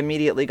I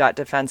immediately got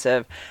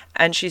defensive.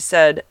 And she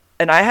said,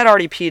 and I had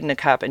already peed in a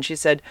cup, and she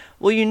said,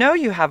 well,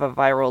 you have a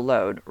viral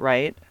load,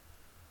 right?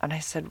 And I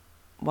said,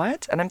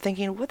 what? And I'm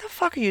thinking, what the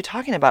fuck are you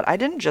talking about? I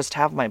didn't just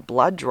have my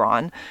blood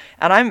drawn,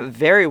 and I'm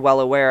very well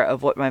aware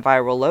of what my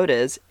viral load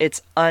is.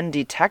 It's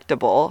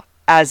undetectable,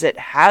 as it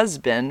has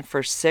been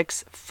for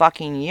 6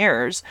 fucking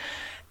years.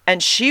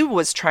 And she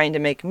was trying to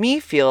make me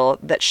feel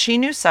that she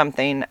knew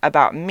something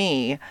about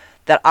me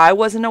that I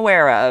wasn't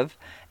aware of,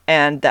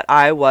 and that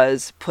I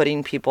was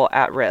putting people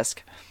at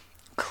risk.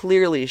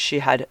 Clearly, she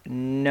had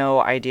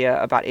no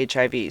idea about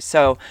HIV.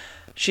 So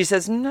she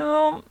says,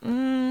 no,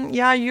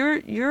 yeah,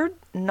 you're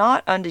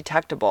not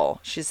undetectable.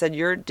 She said,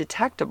 you're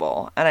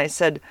detectable. And I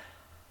said,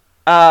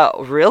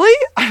 really?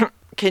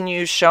 can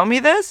you show me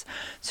this?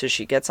 So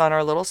she gets on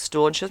her little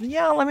stool and she says,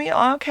 yeah,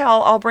 okay,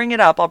 I'll bring it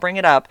up. I'll bring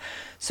it up.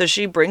 So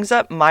she brings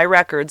up my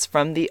records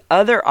from the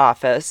other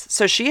office.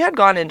 So she had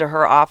gone into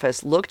her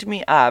office, looked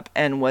me up,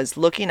 and was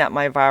looking at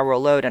my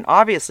viral load. And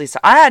obviously, so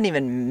I hadn't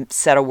even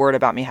said a word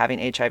about me having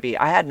HIV.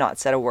 I had not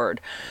said a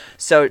word.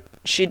 So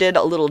she did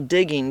a little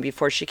digging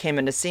before she came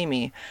in to see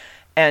me.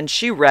 And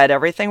she read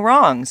everything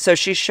wrong. So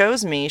she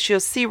shows me, she'll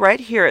see right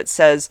here, it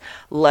says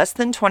less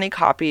than 20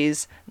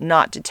 copies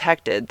not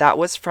detected. That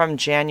was from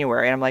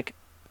January. And I'm like,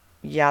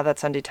 yeah,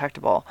 that's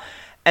undetectable.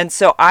 And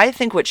so I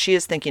think what she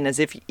is thinking is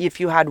if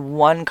you had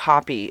one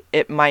copy,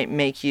 it might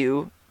make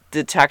you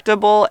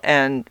detectable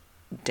and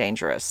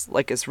dangerous.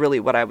 Like, is really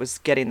what I was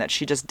getting, that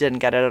she just didn't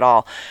get it at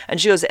all.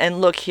 And she goes,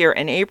 and look here,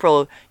 in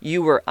April,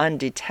 you were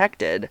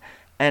undetected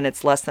and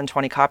it's less than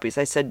 20 copies.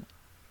 I said,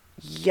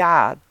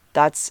 yeah,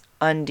 that's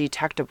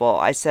undetectable.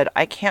 I said,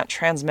 I can't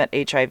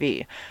transmit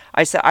HIV.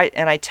 I said,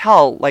 I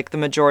tell like the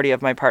majority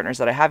of my partners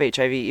that I have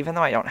HIV, even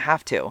though I don't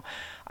have to.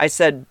 I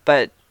said,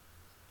 but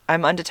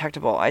I'm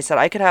undetectable. I said,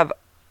 I could have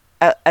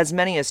as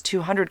many as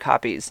 200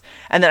 copies.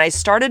 And then I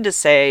started to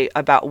say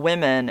about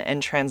women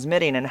and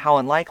transmitting and how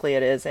unlikely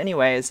it is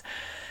anyways.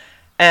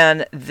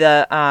 And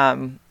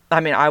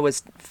I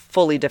was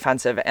fully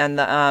defensive. And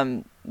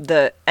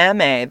the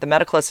MA, the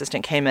medical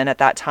assistant, came in at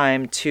that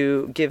time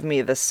to give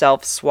me the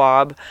self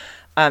swab,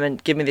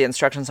 and give me the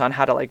instructions on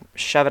how to like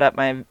shove it up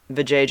my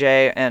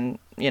vajayjay and,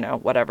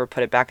 whatever,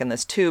 put it back in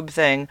this tube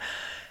thing.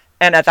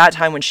 And at that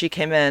time when she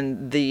came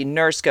in, the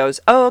nurse goes,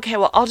 oh, okay,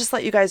 well, I'll just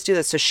let you guys do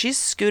this. So she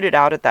scooted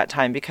out at that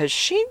time because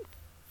she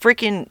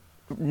freaking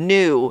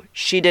knew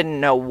she didn't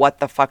know what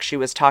the fuck she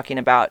was talking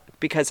about,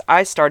 because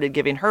I started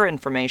giving her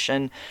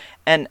information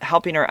and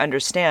helping her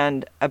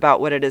understand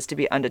about what it is to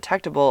be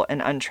undetectable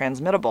and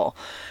untransmittable.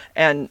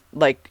 And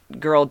like,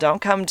 girl,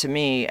 don't come to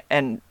me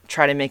and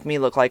try to make me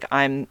look like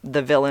I'm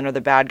the villain or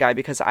the bad guy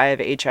because I have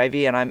HIV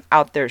and I'm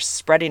out there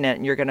spreading it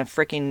and you're going to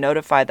freaking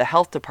notify the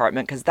health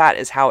department, because that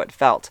is how it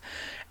felt.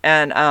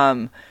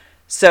 And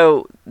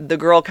so the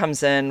girl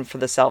comes in for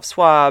the self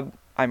swab.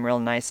 I'm real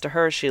nice to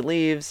her. She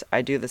leaves.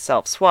 I do the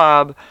self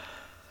swab.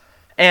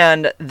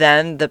 And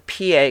then the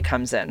PA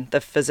comes in,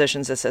 the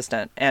physician's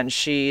assistant, and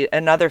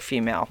another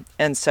female.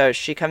 And so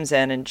she comes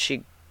in and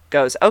she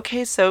goes,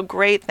 okay, so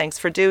great. Thanks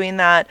for doing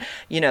that.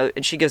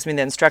 And she gives me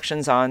the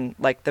instructions on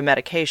like the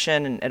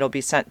medication, and it'll be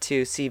sent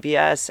to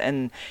CVS.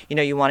 And,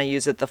 you want to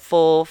use it the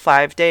full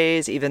 5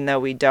 days, even though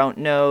we don't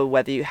know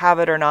whether you have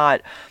it or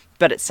not.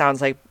 But it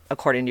sounds like,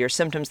 according to your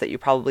symptoms, that you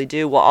probably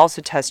do. We'll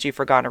also test you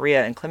for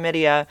gonorrhea and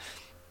chlamydia.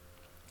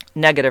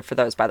 Negative for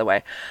those, by the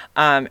way.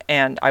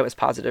 And I was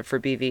positive for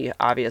BV,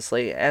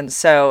 obviously. And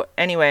so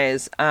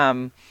anyways,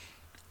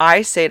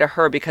 I say to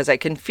her, because I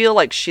can feel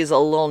like she's a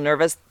little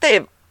nervous,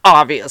 they've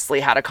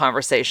obviously had a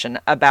conversation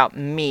about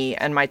me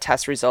and my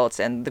test results,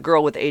 and the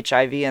girl with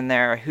HIV in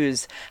there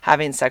who's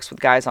having sex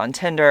with guys on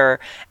Tinder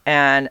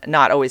and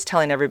not always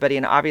telling everybody,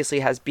 and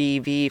obviously has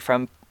BV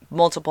from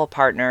multiple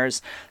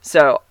partners.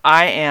 So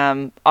I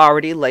am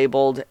already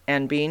labeled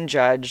and being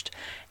judged.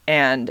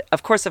 And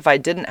of course, if I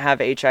didn't have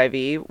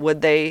HIV,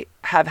 would they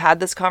have had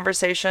this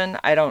conversation?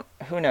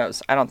 Who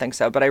knows? I don't think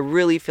so. But I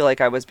really feel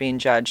like I was being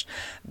judged.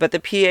 But the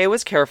PA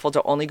was careful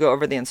to only go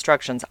over the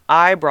instructions.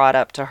 I brought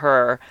up to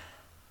her,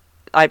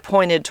 I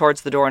pointed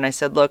towards the door and I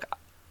said, look,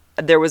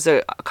 there was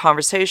a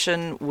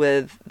conversation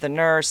with the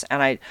nurse,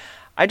 and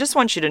I just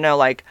want you to know,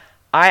 like,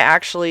 I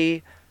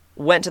actually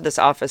went to this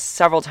office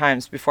several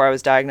times before I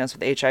was diagnosed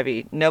with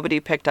HIV. Nobody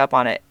picked up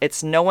on it.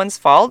 It's no one's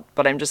fault,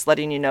 but I'm just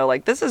letting you know,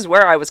 like, this is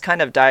where I was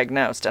kind of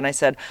diagnosed. And I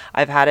said,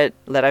 I've had it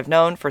that I've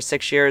known for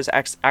 6 years,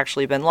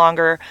 actually been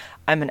longer.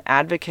 I'm an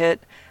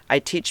advocate. I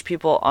teach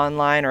people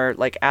online, or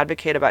like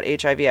advocate about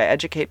HIV. I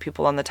educate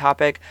people on the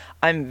topic.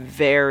 I'm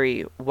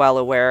very well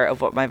aware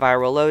of what my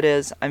viral load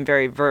is. I'm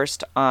very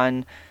versed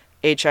on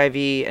HIV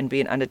and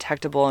being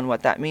undetectable and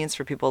what that means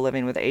for people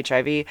living with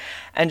HIV.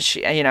 And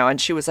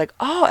she was like,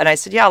 oh, and I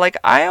said, yeah, like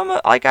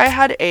I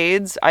had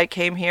AIDS. I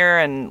came here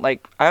and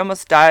like I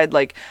almost died.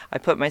 Like, I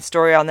put my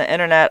story on the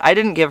internet. I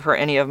didn't give her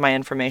any of my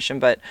information,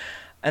 but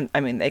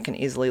they can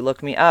easily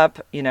look me up,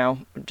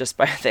 just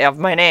by, they have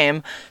my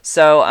name.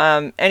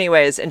 So,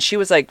 anyways, and she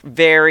was like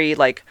very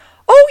like,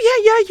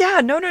 oh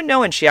yeah,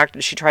 no. And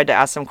she tried to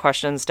ask some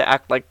questions to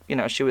act like,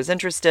 she was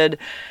interested.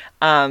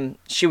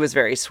 She was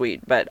very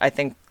sweet, but I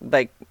think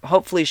like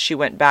hopefully she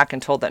went back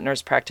and told that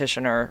nurse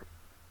practitioner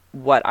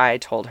what I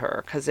told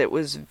her, because it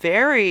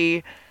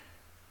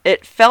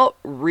felt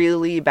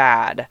really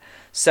bad.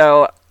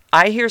 So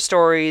I hear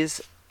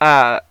stories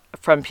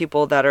from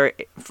people that are,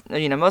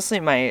 mostly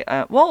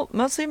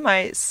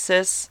my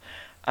cis,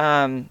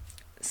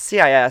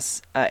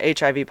 CIS,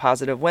 HIV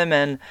positive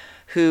women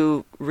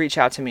who reach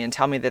out to me and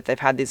tell me that they've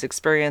had these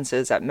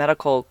experiences at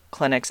medical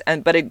clinics.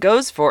 But it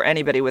goes for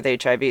anybody with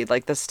HIV.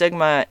 Like, the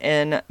stigma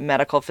in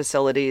medical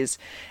facilities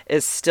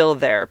is still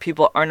there.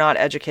 People are not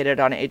educated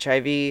on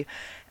HIV.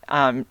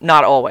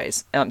 Not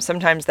always.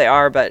 Sometimes they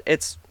are, but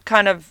it's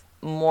kind of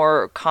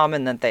more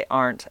common that they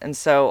aren't. And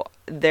so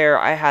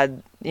I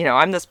had,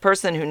 I'm this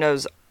person who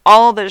knows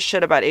all this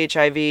shit about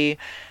HIV,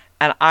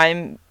 and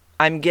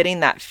I'm getting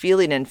that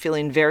feeling and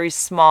feeling very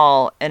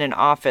small in an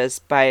office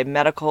by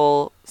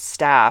medical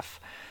staff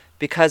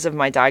because of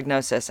my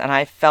diagnosis. And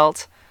I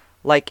felt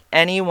like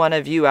any one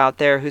of you out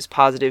there who's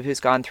positive, who's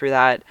gone through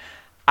that,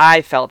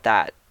 I felt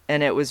that.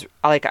 And it was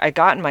like, I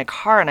got in my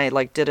car and I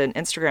like did an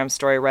Instagram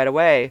story right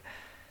away.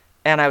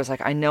 And I was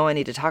like, I know I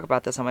need to talk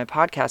about this on my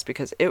podcast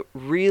because it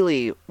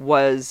really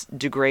was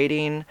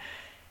degrading.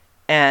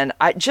 And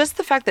just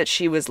the fact that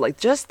she was like,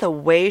 just the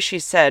way she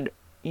said,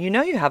 you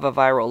know, you have a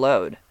viral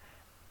load.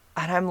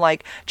 And I'm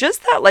like,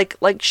 just that,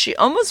 like she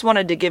almost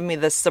wanted to give me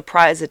this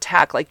surprise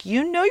attack. Like,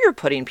 you know, you're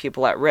putting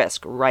people at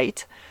risk,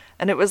 right?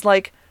 And it was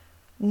like,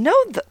 no,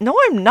 no,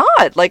 I'm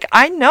not. Like,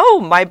 I know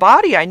my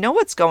body. I know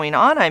what's going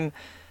on.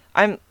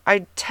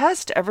 I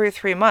test every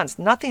 3 months.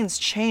 Nothing's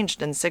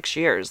changed in 6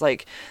 years.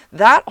 Like,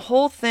 that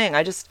whole thing,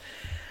 I just,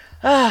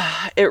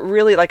 it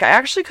really, like, I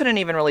actually couldn't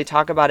even really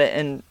talk about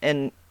it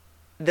in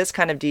this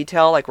kind of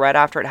detail, like right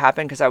after it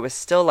happened, because I was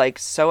still like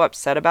so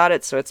upset about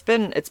it. So it's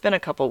been a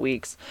couple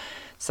weeks.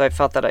 So I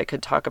felt that I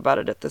could talk about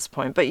it at this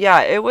point. But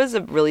yeah, it was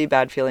a really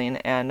bad feeling.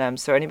 And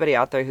so anybody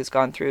out there who's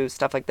gone through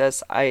stuff like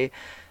this,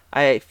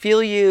 I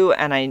feel you,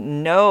 and I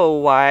know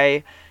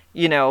why,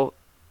 you know,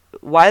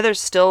 why there's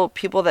still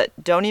people that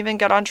don't even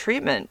get on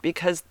treatment,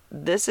 because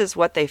this is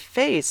what they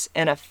face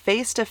in a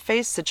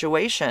face-to-face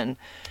situation.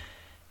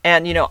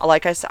 And, you know,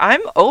 like I said,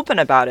 I'm open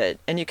about it.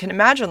 And you can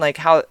imagine like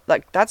how,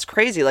 like, that's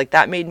crazy. Like,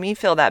 that made me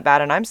feel that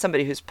bad. And I'm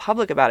somebody who's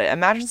public about it.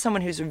 Imagine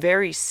someone who's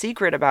very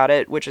secret about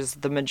it, which is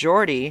the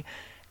majority,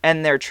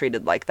 and they're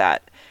treated like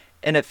that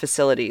in a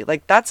facility.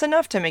 Like, that's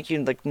enough to make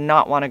you like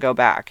not want to go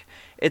back.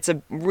 It's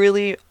a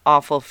really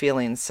awful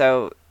feeling.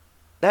 So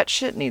that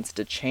shit needs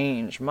to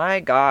change. My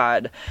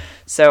God.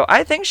 So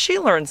I think she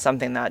learned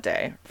something that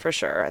day, for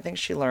sure. I think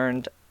she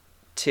learned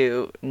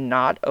to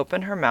not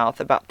open her mouth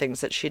about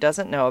things that she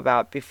doesn't know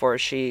about before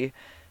she,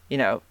 you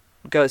know,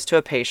 goes to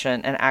a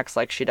patient and acts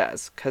like she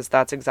does. Because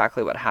that's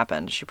exactly what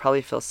happened. She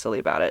probably feels silly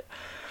about it.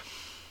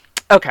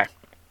 Okay.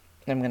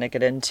 I'm going to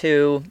get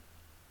into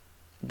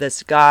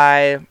this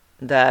guy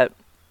that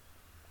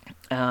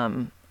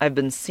I've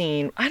been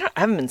seeing. I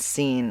haven't been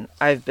seen.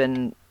 I've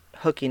been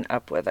hooking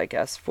up with, I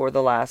guess, for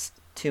the last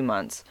 2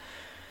 months.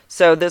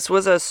 So this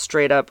was a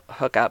straight up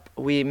hookup.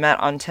 We met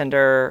on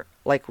Tinder.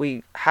 Like,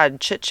 we had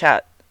chit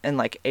chat in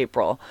like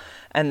April,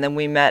 and then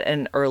we met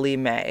in early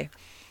May.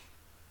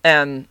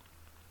 And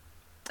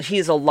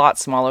he's a lot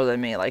smaller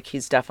than me. Like,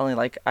 he's definitely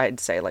like, I'd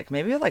say like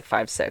maybe like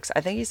 5'6".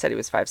 I think he said he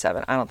was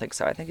 5'7". I don't think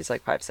so. I think he's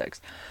like 5'6".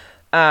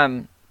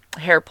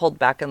 Hair pulled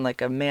back in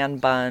like a man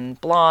bun,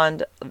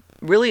 blonde,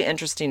 really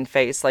interesting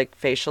face, like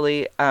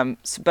facially.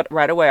 But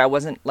right away I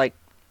wasn't like,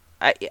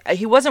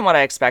 he wasn't what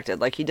I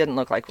expected. Like, he didn't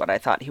look like what I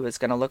thought he was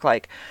going to look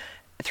like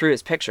through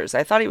his pictures.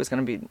 I thought he was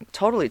going to be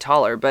totally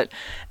taller. But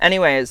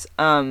anyways,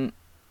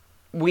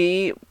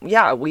 we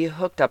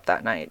hooked up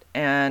that night,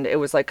 and it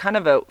was like kind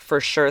of a for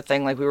sure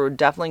thing. Like, we were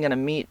definitely going to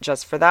meet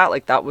just for that.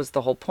 Like, that was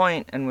the whole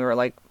point. And we were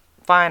like,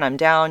 fine, I'm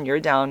down, you're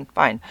down,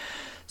 fine.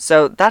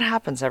 So that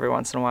happens every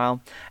once in a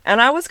while.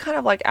 And I was kind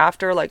of like,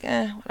 after, like,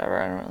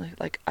 whatever, I don't really,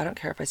 like, I don't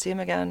care if I see him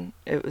again.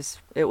 It was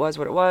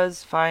what it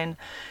was, fine.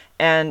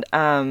 And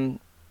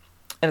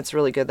it's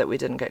really good that we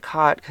didn't get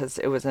caught, because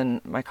it was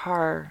in my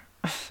car.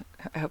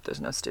 I hope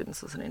there's no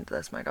students listening to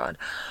this, my God.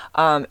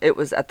 It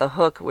was at the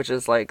Hook, which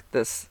is like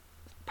this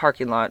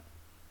parking lot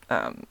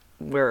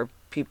where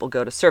people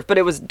go to surf, but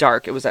it was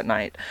dark. It was at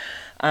night.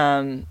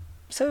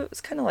 So it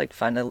was kind of like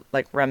fun to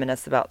like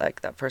reminisce about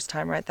like that first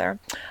time right there.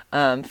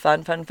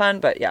 Fun.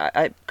 But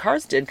yeah,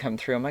 cars did come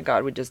through. Oh my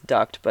God, we just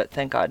ducked, but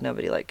thank God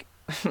nobody like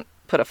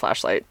put a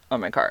flashlight on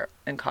my car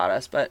and caught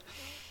us. But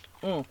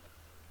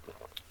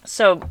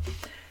so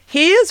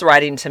he is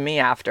writing to me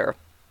after,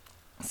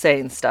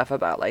 saying stuff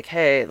about like,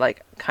 hey,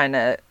 like, kind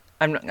of,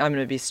 I'm going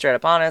to be straight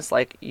up honest,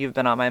 like, you've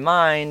been on my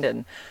mind,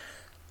 and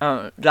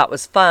that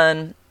was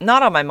fun.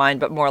 Not on my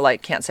mind, but more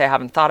like, can't say I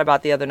haven't thought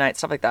about the other night,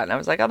 stuff like that. And I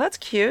was like, oh, that's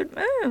cute.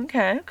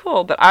 Okay,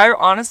 cool. But I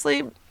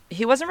honestly,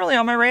 he wasn't really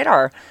on my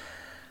radar.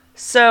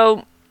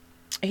 So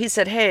he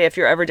said, hey, if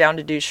you're ever down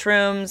to do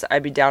shrooms,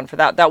 I'd be down for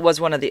that. That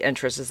was one of the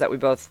interests, is that we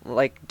both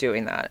like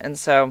doing that. And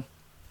so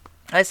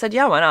I said,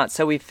 yeah, why not?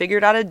 So we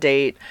figured out a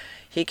date.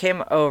 He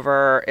came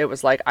over. It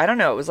was like, I don't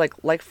know, it was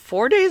like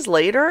 4 days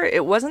later.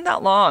 It wasn't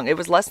that long. It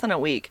was less than a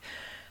week.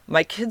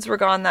 My kids were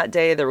gone that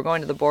day. They were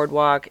going to the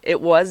boardwalk. It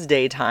was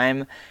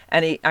daytime.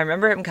 And I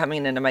remember him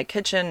coming into my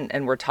kitchen,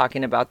 and we're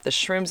talking about the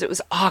shrooms. It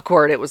was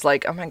awkward. It was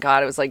like, oh my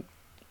God, it was like,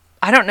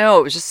 I don't know.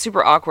 It was just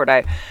super awkward.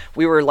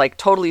 We were like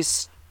totally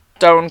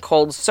stone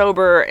cold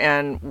sober,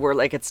 and we're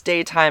like, it's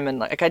daytime, and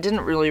like I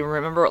didn't really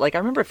remember, like I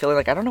remember feeling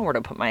like I don't know where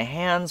to put my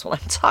hands while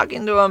I'm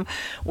talking to him.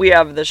 We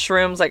have the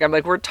shrooms, like I'm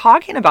like, we're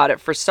talking about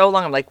it for so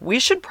long, I'm like, we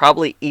should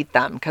probably eat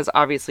them, because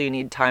obviously you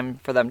need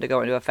time for them to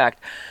go into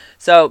effect.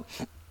 So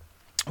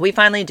we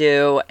finally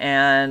do,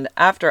 and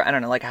after, I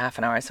don't know, like a half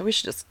an hour, I said we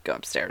should just go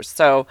upstairs.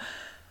 So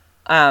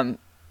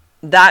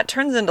that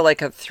turns into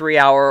like a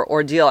 3-hour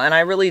ordeal, and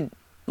I really,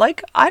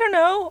 like, I don't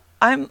know,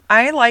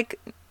 I like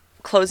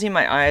closing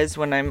my eyes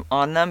when I'm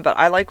on them, but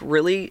I like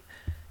really,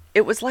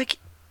 it was like,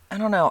 I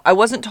don't know. I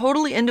wasn't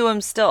totally into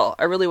him still.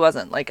 I really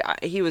wasn't. Like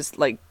he was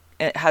like,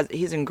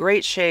 he's in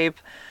great shape,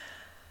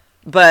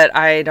 but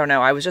I don't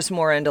know. I was just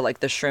more into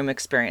like the shroom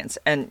experience.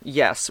 And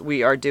yes,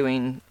 we are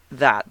doing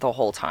that the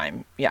whole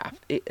time. Yeah.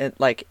 It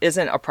like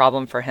isn't a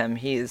problem for him.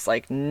 He's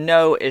like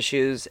no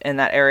issues in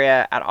that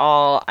area at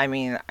all. I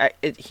mean,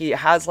 he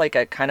has like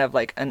a kind of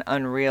like an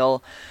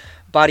unreal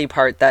body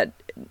part that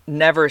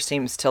never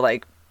seems to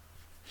like,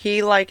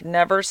 he like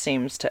never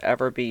seems to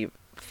ever be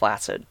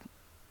flaccid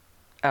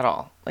at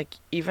all. Like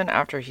even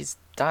after he's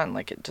done,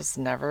 like it just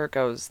never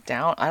goes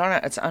down. I don't know.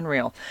 It's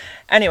unreal.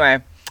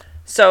 Anyway,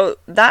 so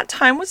that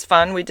time was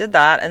fun. We did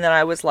that, and then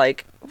I was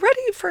like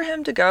ready for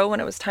him to go when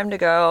it was time to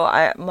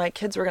go. My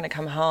kids were gonna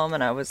come home,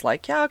 and I was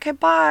like, yeah, okay,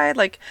 bye.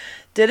 Like,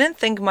 didn't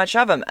think much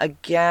of him.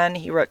 Again,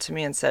 he wrote to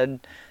me and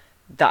said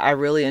that I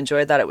really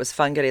enjoyed that. It was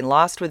fun getting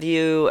lost with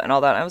you and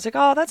all that. And I was like,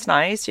 oh, that's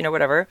nice,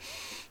 whatever.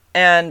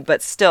 And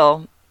but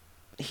still,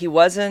 he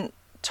wasn't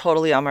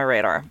totally on my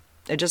radar.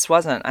 It just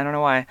wasn't. I don't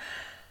know why.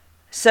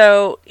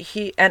 So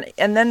and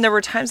then there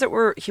were times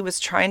that he was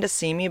trying to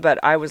see me, but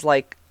I was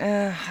like,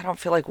 I don't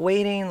feel like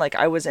waiting. Like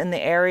I was in the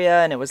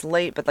area and it was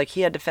late, but like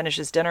he had to finish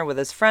his dinner with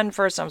his friend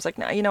first. I was like,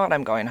 no, you know what?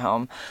 I'm going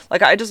home.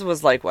 Like I just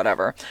was like,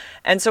 whatever.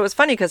 And so it was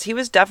funny because he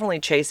was definitely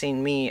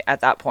chasing me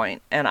at that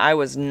point, and I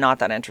was not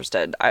that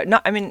interested.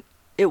 I mean,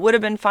 it would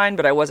have been fine,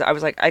 but I was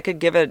like, I could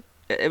give it.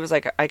 It was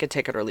like I could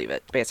take it or leave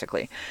it,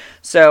 basically.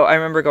 So I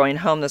remember going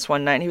home this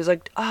one night, and he was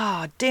like,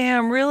 "Oh,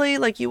 damn, really?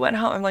 Like you went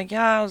home?" I'm like,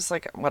 "Yeah." I was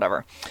like,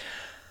 "Whatever."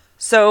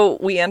 So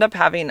we end up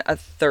having a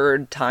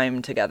third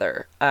time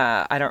together.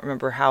 I don't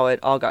remember how it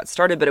all got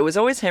started, but it was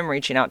always him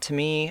reaching out to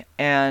me,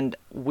 and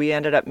we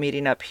ended up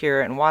meeting up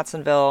here in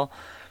Watsonville.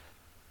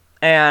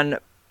 And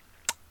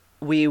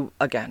we,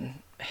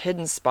 again,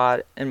 hidden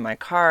spot in my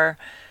car,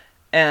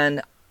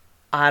 and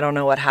I don't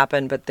know what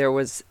happened, but there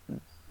was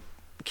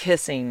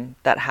kissing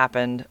that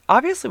happened.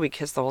 Obviously, we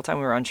kissed the whole time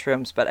we were on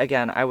shrooms, but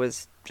again, I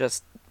was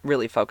just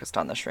really focused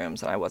on the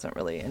shrooms, and I wasn't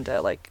really into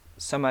like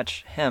so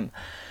much him.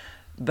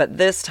 But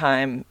this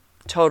time,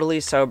 totally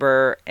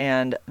sober,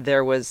 and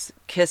there was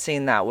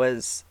kissing that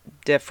was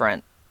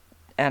different.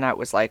 And I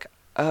was like,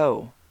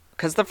 oh,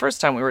 because the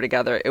first time we were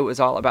together, it was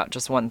all about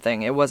just one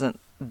thing. It wasn't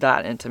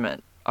that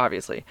intimate,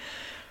 obviously.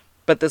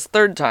 But this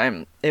third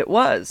time, it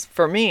was,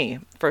 for me,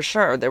 for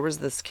sure. There was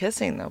this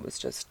kissing that was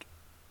just,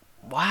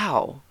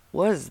 wow,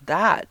 what is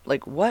that?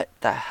 Like, what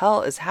the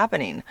hell is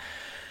happening?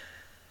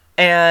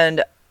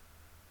 And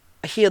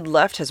he had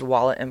left his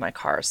wallet in my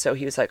car. So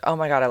he was like, oh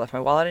my God, I left my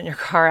wallet in your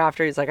car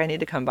after. He's like, I need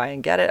to come by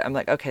and get it. I'm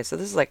like, okay, so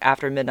this is like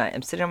after midnight.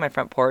 I'm sitting on my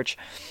front porch,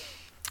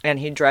 and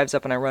he drives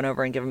up, and I run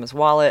over and give him his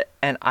wallet.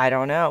 And I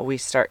don't know, we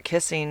start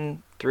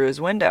kissing through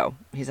his window.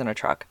 He's in a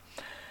truck.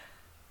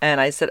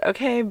 And I said,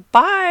 okay,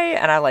 bye.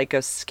 And I like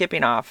go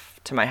skipping off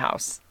to my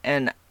house.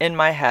 And in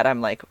my head,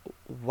 I'm like,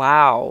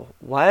 wow,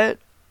 what?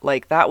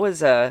 Like that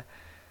was an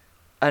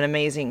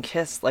amazing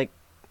kiss. Like,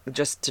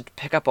 just to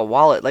pick up a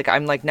wallet. Like,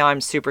 I'm like, now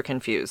I'm super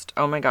confused.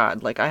 Oh my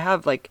God. Like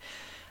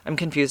I'm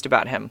confused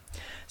about him.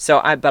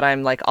 But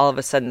I'm like all of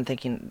a sudden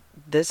thinking,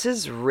 this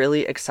is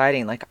really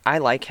exciting. Like, I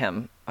like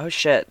him. Oh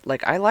shit.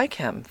 Like, I like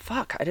him.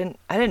 Fuck. I didn't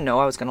know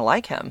I was going to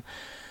like him.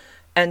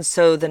 And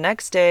so the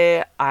next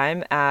day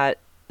I'm at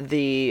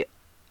the,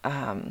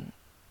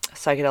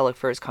 Psychedelic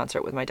Furs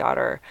concert with my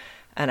daughter.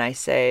 And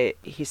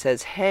he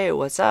says, hey,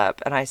 what's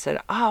up? And I said,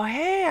 oh,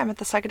 hey, I'm at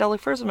the Psychedelic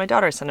Furs with my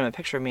daughter. I sent him a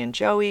picture of me and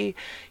Joey.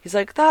 He's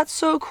like, that's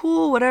so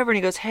cool, whatever. And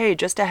he goes, hey,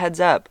 just a heads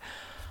up,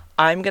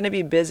 I'm going to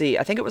be busy.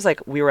 I think it was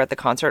like we were at the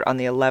concert on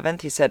the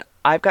 11th. He said,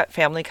 I've got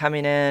family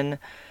coming in,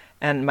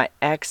 and my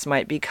ex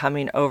might be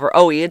coming over.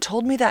 Oh, he had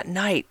told me that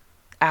night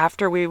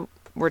after we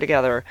were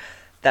together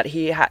that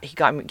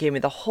gave me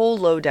the whole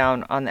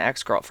lowdown on the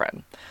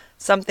ex-girlfriend.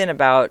 Something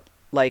about,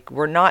 like,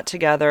 we're not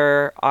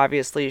together.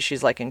 Obviously,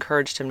 she's like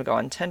encouraged him to go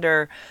on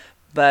Tinder,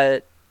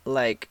 but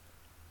like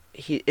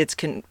it's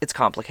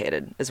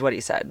complicated, is what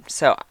he said.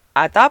 So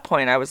at that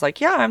point, I was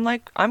like, yeah,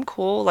 I'm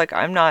cool. Like,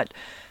 I'm not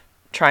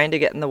trying to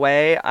get in the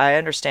way. I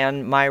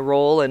understand my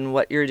role and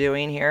what you're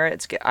doing here.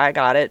 I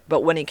got it.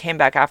 But when he came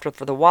back after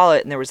for the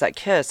wallet and there was that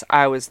kiss,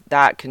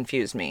 that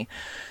confused me.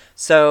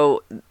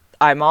 So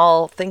I'm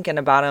all thinking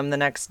about him the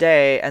next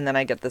day, and then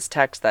I get this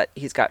text that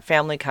he's got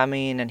family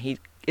coming and he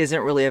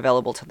isn't really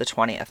available till the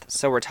 20th.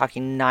 So we're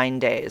talking 9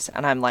 days.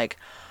 And I'm like,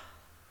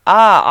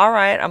 all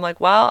right. I'm like,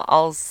 well,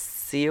 I'll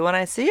see you when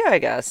I see you, I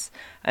guess.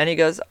 And he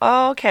goes,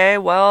 oh, okay,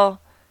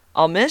 well,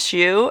 I'll miss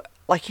you.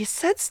 Like, he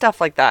said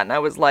stuff like that. And I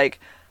was like,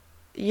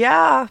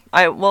 yeah,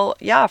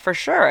 for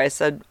sure. I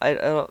said,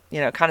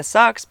 it kind of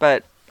sucks,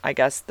 but I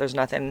guess there's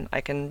nothing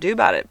I can do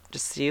about it.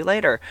 Just see you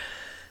later.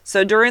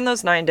 So during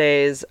those 9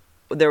 days,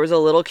 there was a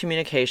little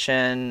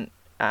communication.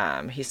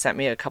 He sent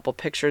me a couple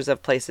pictures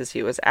of places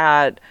he was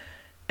at.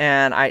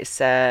 And I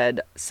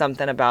said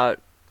something about,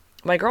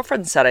 my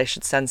girlfriend said I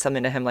should send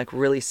something to him like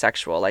really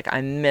sexual. Like, I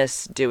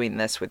miss doing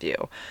this with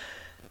you.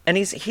 And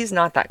he's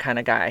not that kind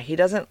of guy. He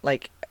doesn't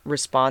like,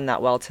 respond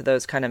that well to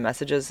those kind of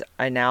messages,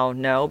 I now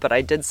know, but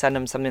I did send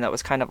him something that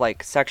was kind of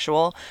like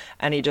sexual,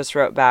 and he just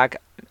wrote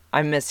back,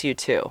 I miss you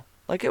too.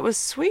 Like, it was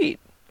sweet.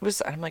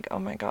 I'm like, oh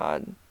my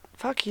God,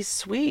 fuck, he's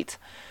sweet.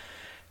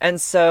 And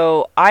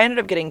so I ended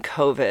up getting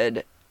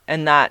COVID,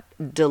 and that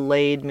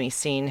delayed me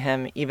seeing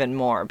him even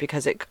more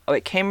because it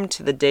came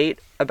to the date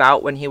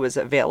about when he was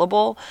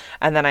available,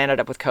 and then I ended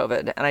up with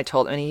COVID. And I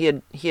told him,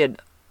 and he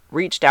had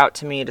reached out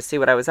to me to see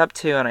what I was up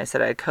to, and I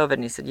said I had COVID,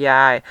 and he said,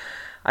 yeah,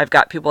 I've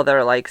got people that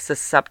are like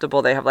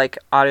susceptible, they have like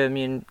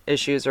autoimmune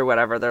issues or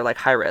whatever, they're like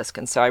high risk,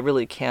 and so I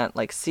really can't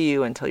like see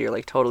you until you're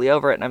like totally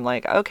over it. And I'm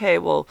like, okay,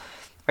 well,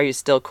 are you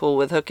still cool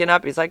with hooking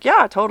up? He's like,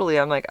 yeah, totally.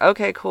 I'm like,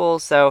 okay, cool.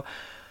 So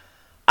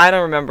I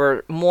don't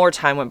remember, more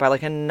time went by,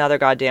 like another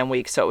goddamn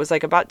week. So it was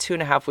like about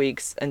 2.5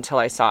 weeks until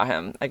I saw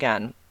him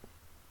again.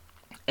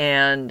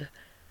 And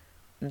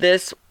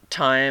this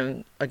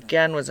time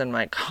again was in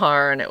my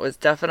car, and it was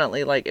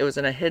definitely like, it was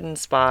in a hidden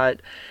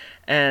spot,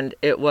 and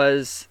it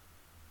was,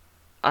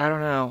 I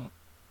don't know,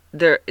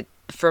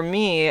 for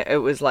me,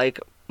 it was like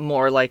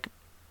more like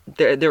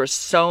there was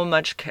so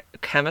much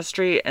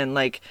chemistry, and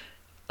like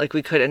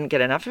we couldn't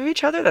get enough of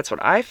each other. That's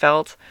what I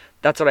felt.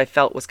 That's what I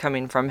felt was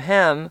coming from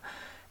him.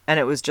 And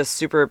it was just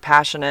super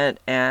passionate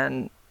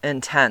and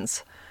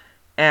intense.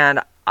 And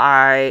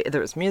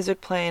there was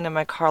music playing in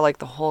my car, like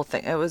the whole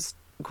thing. It was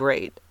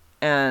great.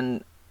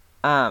 And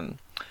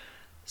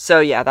so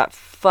yeah, that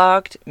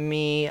fucked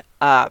me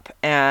up.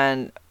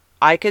 And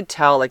I could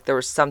tell like there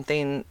was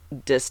something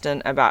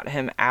distant about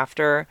him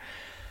after.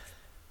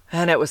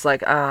 And it was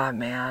like, ah,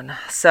 man.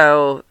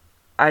 So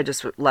I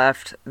just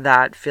left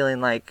that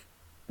feeling like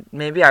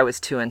maybe I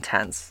was too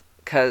intense,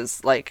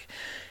 because like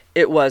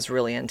it was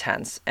really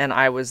intense, and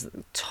I was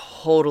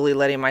totally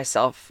letting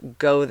myself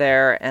go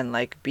there and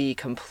like be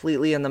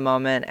completely in the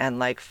moment and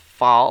like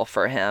fall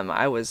for him.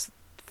 I was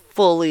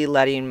fully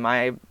letting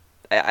I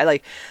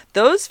like,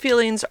 those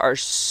feelings are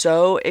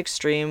so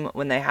extreme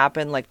when they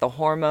happen, like the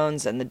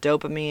hormones and the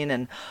dopamine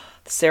and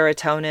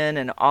serotonin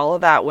and all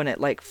of that, when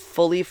it like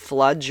fully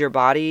floods your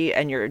body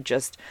and you're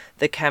just,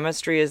 the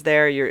chemistry is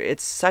there,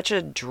 it's such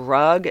a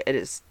drug.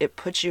 It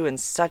puts you in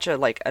such a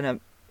like a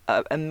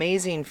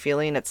amazing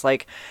feeling. It's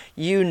like,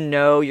 you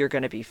know, you're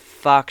going to be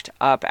fucked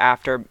up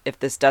after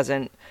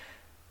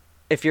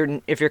if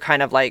you're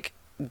kind of like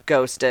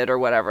ghosted or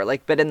whatever,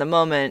 like, but in the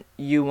moment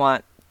you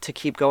want to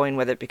keep going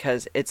with it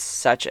because it's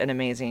such an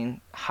amazing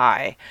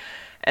high.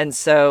 And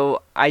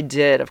so I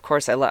did, of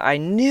course, I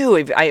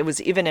knew, I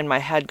was even in my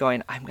head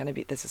going,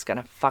 this is going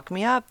to fuck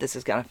me up. This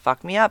is going to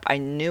fuck me up. I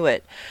knew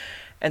it.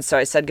 And so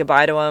I said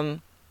goodbye to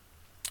him.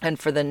 And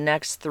for the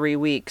next 3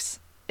 weeks,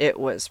 it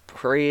was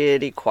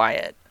pretty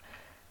quiet.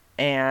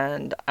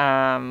 And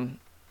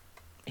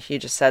he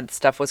just said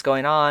stuff was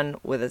going on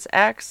with his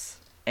ex,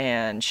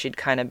 and she'd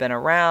kind of been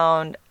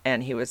around,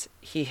 and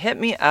he hit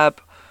me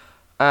up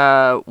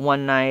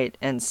one night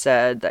and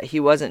said that he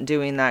wasn't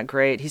doing that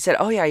great. He said,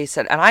 oh yeah,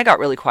 and I got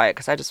really quiet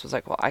because I just was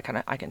like, well, I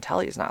can tell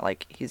he's not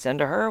like, he's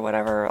into her or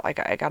whatever. Like,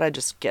 I gotta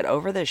just get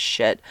over this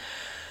shit.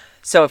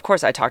 So of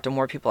course I talked to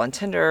more people on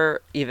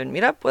Tinder, even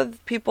meet up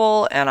with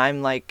people, and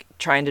I'm like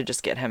trying to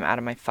just get him out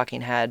of my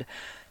fucking head.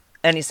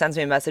 And he sends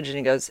me a message and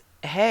he goes,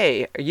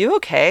 hey, are you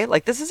okay?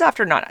 Like, this is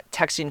after not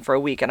texting for a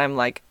week, and I'm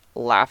like,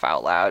 laugh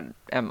out loud.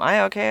 Am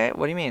I okay?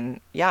 What do you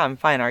mean? Yeah, I'm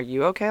fine. Are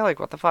you okay? Like,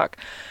 what the fuck?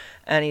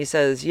 And he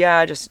says,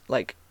 yeah, just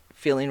like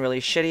feeling really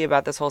shitty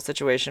about this whole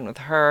situation with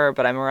her,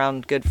 but I'm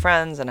around good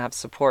friends and have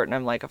support. And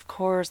I'm like, of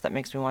course, that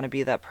makes me want to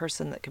be that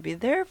person that could be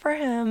there for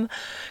him,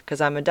 because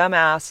I'm a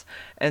dumbass.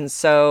 And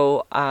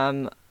so,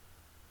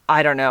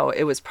 I don't know,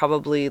 it was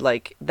probably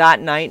like that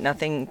night,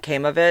 nothing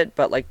came of it,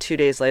 but like 2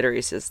 days later,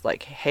 he says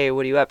like, hey,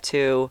 what are you up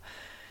to?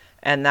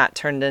 And that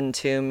turned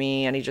into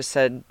me, and he just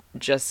said,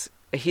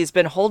 he's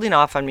been holding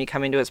off on me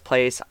coming to his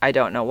place. I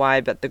don't know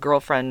why, but the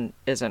girlfriend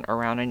isn't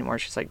around anymore.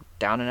 She's like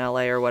down in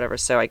LA or whatever.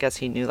 So I guess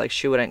he knew like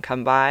she wouldn't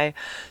come by.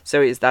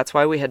 So that's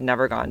why we had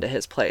never gone to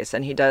his place.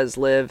 And he does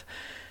live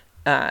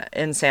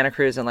in Santa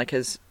Cruz, and like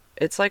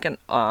it's like an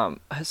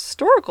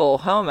historical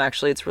home,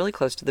 actually. It's really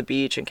close to the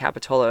beach in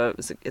Capitola.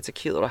 It's a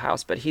cute little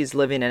house, but he's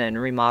living in it and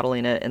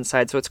remodeling it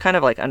inside. So it's kind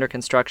of like under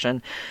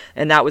construction.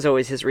 And that was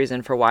always his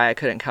reason for why I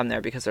couldn't come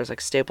there, because there's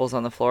like staples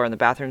on the floor and the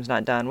bathroom's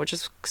not done, which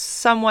is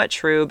somewhat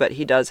true, but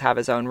he does have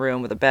his own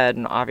room with a bed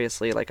and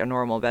obviously like a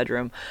normal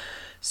bedroom.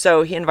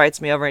 So he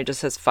invites me over and he just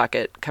says, fuck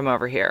it, come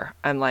over here.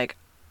 I'm like,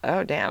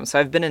 oh, damn. So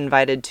I've been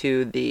invited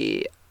to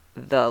the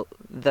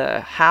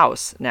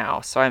house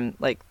now. So I'm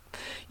like,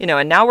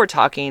 and now we're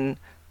talking,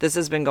 this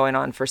has been going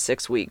on for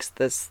 6 weeks,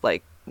 this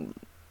like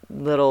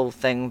little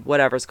thing,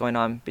 whatever's going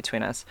on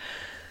between us.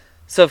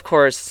 So of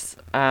course,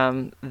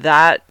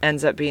 that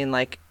ends up being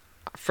like,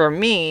 for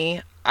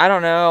me, I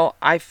don't know,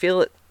 I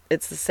feel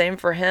it's the same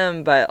for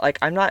him, but like,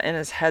 I'm not in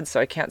his head,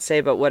 so I can't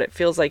say, but what it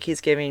feels like he's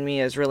giving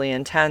me is really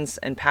intense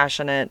and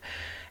passionate,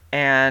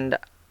 and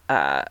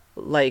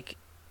like,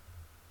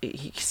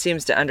 he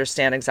seems to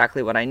understand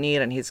exactly what I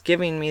need, and he's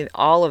giving me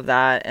all of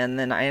that. And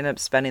then I end up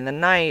spending the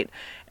night,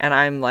 and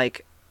I'm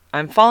like,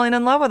 I'm falling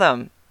in love with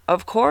him.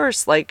 of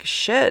course, like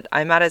shit,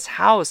 I'm at his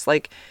house.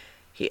 Like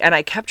and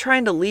I kept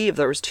trying to leave.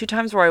 There was 2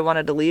 times where I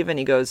wanted to leave and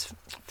he goes,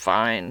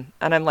 fine.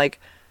 And I'm like,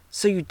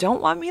 so you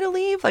don't want me to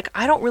leave? Like,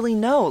 I don't really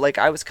know. Like,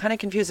 I was kind of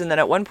confused. And then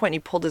at one point he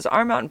pulled his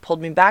arm out and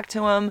pulled me back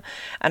to him.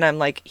 And I'm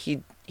like,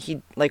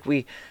 like,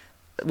 we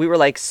were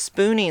like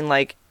spooning,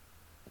 like,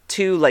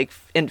 two, like,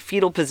 in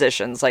fetal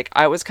positions. Like,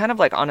 I was kind of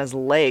like on his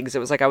legs. It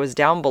was like I was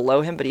down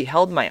below him, but he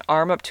held my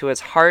arm up to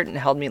his heart and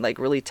held me like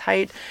really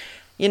tight.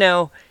 You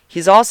know,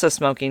 he's also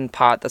smoking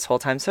pot this whole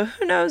time. So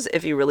who knows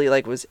if he really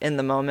like was in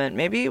the moment.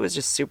 Maybe he was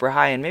just super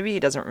high and maybe he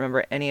doesn't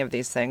remember any of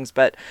these things,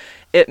 but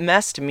it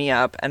messed me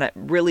up and it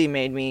really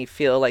made me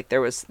feel like there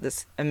was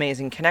this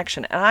amazing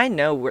connection. And I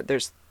know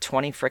there's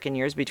 20 freaking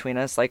years between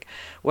us. Like,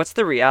 what's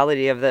the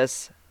reality of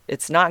this?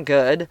 It's not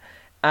good.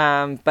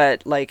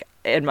 But like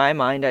in my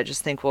mind, I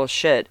just think, well,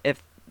 shit,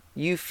 if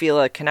you feel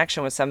a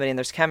connection with somebody and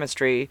there's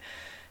chemistry,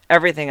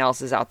 everything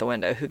else is out the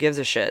window. Who gives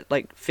a shit?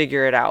 Like,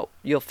 figure it out.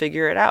 You'll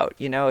figure it out.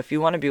 You know, if you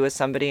want to be with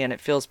somebody and it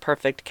feels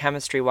perfect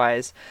chemistry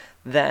wise,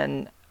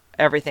 then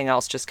everything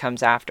else just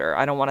comes after.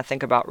 I don't want to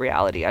think about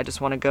reality. I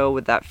just want to go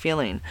with that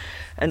feeling.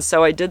 And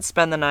so I did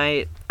spend the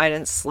night. I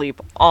didn't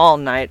sleep all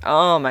night.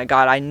 Oh my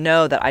God. I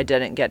know that I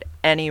didn't get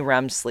any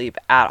REM sleep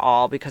at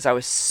all because I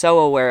was so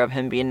aware of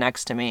him being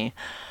next to me.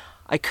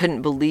 I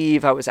couldn't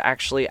believe I was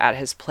actually at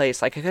his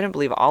place. Like, I couldn't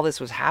believe all this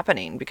was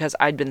happening because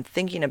I'd been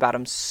thinking about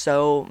him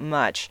so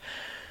much.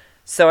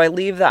 So I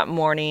leave that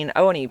morning.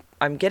 Oh, and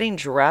I'm getting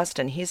dressed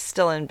and he's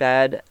still in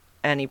bed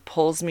and he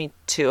pulls me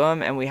to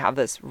him and we have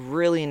this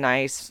really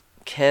nice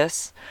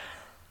kiss.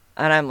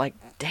 And I'm like,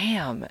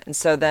 damn. And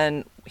so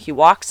then he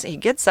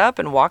gets up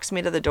and walks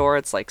me to the door.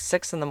 It's like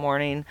 6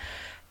 a.m.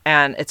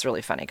 And it's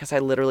really funny because I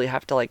literally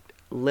have to like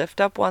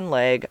lift up one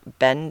leg,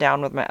 bend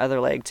down with my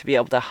other leg to be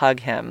able to hug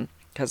him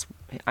because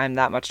I'm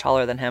that much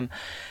taller than him.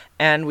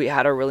 And we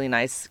had a really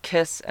nice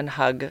kiss and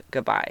hug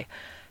goodbye.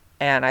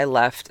 And I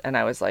left and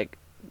I was like,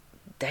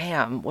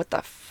 damn, what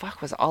the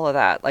fuck was all of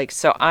that? Like,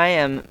 so I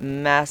am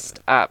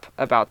messed up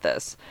about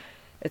this.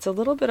 It's a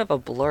little bit of a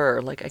blur.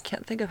 Like, I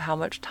can't think of how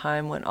much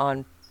time went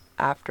on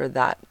after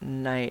that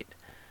night.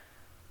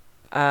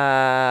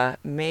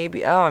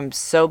 Maybe, I'm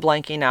so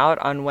blanking out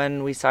on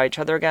when we saw each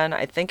other again.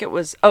 I think it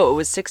was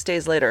 6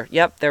 days later.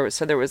 Yep. There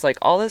was like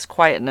all this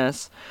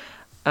quietness.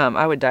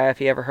 I would die if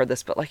he ever heard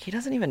this, but like, he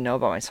doesn't even know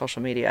about my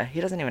social media. He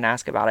doesn't even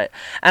ask about it.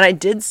 And I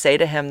did say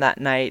to him that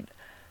night,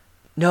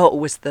 no, it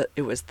was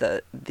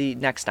the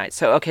next night.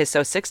 So, okay.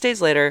 So 6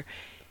 days later,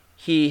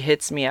 he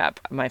hits me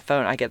up. My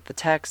phone, I get the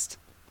text.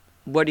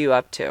 What are you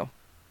up to?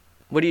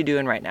 What are you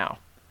doing right now?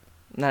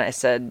 And then I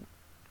said,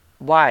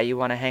 why? You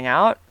want to hang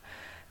out?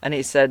 And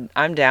he said,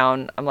 I'm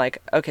down. I'm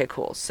like, okay,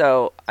 cool.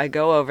 So I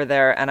go over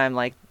there and I'm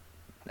like,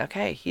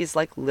 okay, he's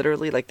like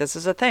literally like, this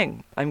is a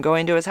thing. I'm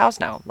going to his house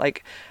now.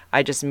 Like,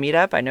 I just meet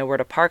up. I know where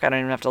to park. I don't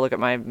even have to look at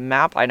my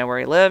map. I know where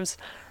he lives.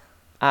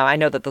 I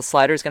know that the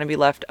slider is going to be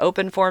left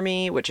open for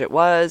me, which it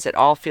was. It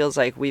all feels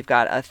like we've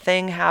got a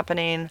thing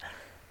happening.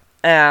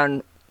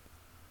 And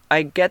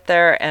I get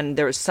there and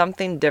there was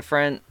something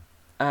different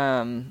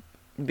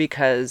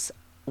because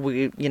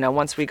we,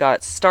 once we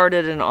got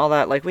started and all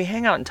that, like we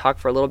hang out and talk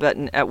for a little bit.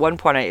 And at one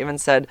point I even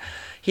said,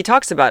 he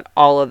talks about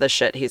all of the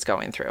shit he's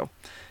going through.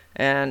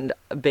 And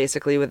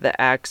basically with the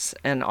ex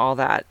and all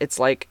that, it's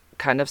like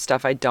kind of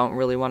stuff I don't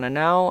really want to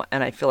know.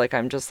 And I feel like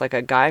I'm just like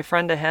a guy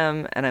friend to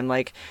him. And I'm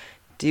like,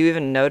 do you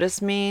even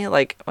notice me?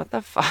 Like, what the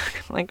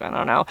fuck? Like, I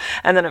don't know.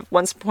 And then at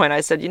one point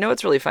I said,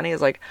 what's really funny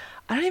is like,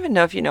 I don't even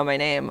know if you know my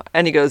name.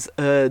 And he goes,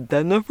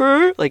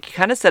 Jennifer? Like, he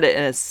kind of said it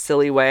in a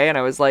silly way. And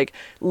I was like,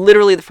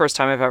 literally the first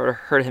time I've ever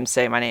heard him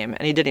say my name.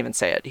 And he didn't even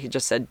say it. He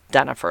just said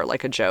Jennifer,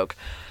 like a joke.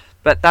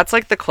 But that's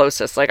like the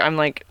closest. Like, I'm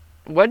like,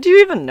 what do you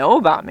even know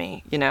about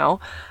me?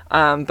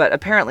 But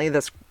apparently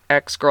this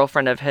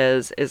ex-girlfriend of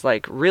his is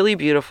like really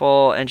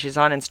beautiful and she's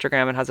on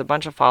Instagram and has a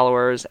bunch of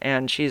followers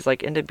and she's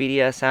like into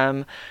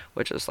BDSM,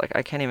 which is like,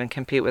 I can't even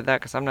compete with that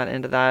because I'm not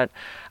into that.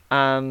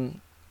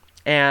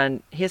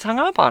 And he's hung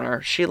up on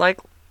her. She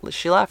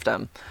left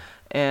him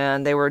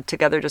and they were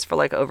together just for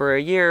like over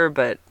a year,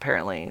 but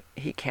apparently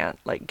he can't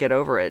like get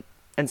over it.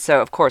 And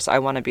so of course I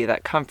want to be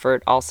that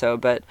comfort also,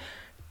 but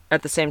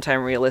at the same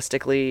time,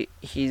 realistically,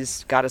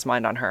 he's got his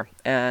mind on her.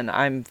 And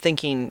I'm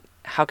thinking,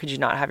 how could you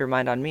not have your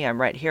mind on me? I'm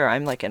right here.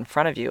 I'm like in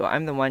front of you.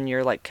 I'm the one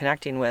you're like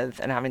connecting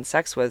with and having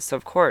sex with. So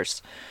of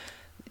course,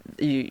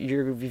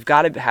 you've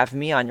got to have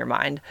me on your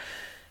mind.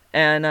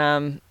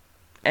 And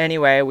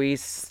anyway,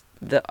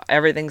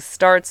 everything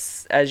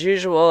starts as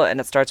usual, and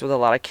it starts with a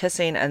lot of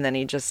kissing. And then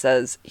he just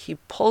says, he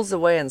pulls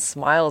away and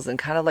smiles and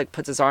kind of like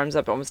puts his arms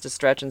up almost to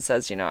stretch and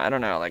says, I don't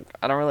know, like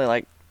I don't really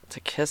like to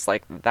kiss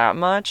like that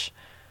much.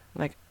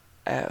 I'm like,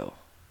 oh,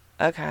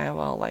 okay,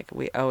 well, like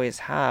we always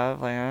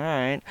have, like, all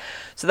right.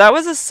 So that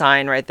was a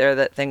sign right there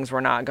that things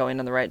were not going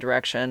in the right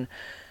direction.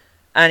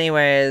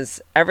 Anyways,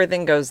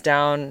 everything goes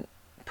down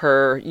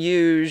per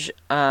usual.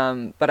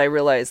 But I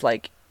realized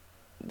like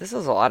this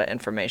is a lot of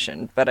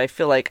information, but I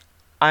feel like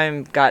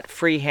I'm got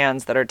free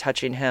hands that are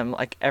touching him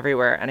like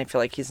everywhere, and I feel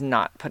like he's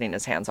not putting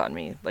his hands on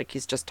me. Like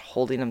he's just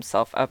holding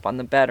himself up on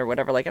the bed or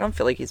whatever. Like I don't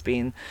feel like he's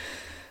being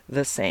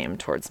the same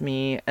towards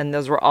me. And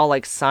those were all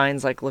like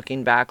signs, like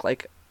looking back,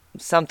 like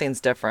something's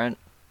different.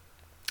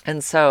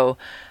 And so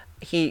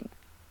he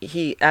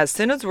as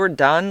soon as we're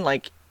done,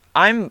 like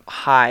I'm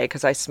high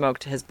because I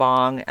smoked his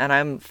bong, and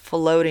I'm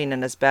floating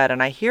in his bed,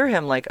 and I hear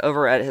him like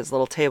over at his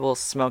little table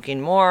smoking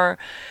more,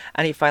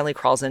 and he finally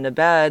crawls into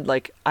bed.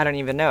 Like I don't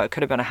even know, it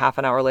could have been a half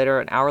an hour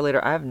later, an hour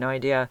later, I have no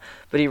idea.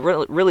 But he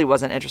really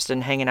wasn't interested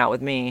in hanging out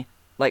with me,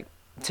 like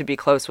to be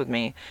close with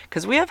me,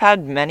 because we have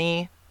had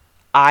many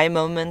eye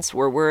moments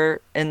where we're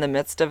in the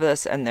midst of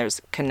this and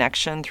there's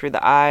connection through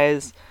the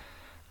eyes,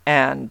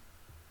 and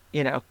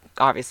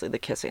obviously the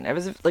kissing. It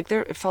was like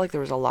it felt like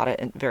there was a lot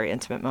of very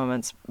intimate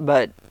moments,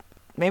 but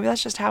maybe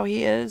that's just how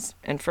he is.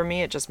 And for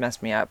me, it just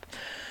messed me up.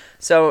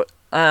 So,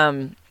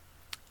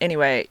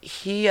 anyway,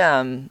 he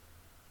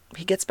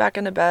gets back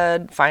into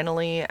bed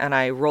finally, and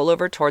I roll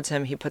over towards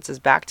him. He puts his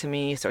back to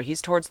me, so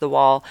he's towards the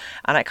wall,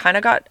 and I kind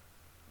of got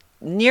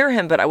near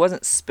him, but I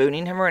wasn't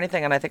spooning him or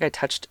anything. And I think I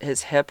touched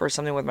his hip or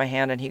something with my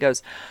hand, and he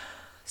goes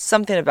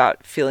something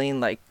about feeling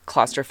like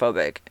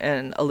claustrophobic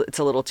and it's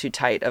a little too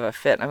tight of a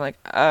fit. I'm like,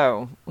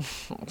 oh,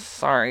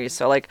 sorry.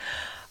 So like,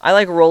 I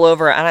like roll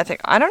over, and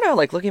I don't know,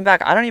 like looking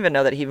back, I don't even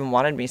know that he even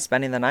wanted me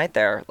spending the night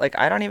there. Like,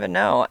 I don't even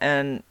know.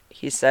 And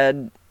he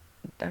said,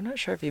 I'm not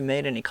sure if he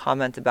made any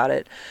comment about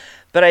it,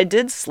 but I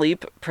did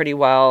sleep pretty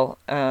well,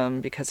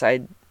 because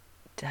I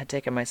had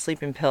taken my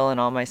sleeping pill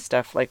and all my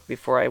stuff like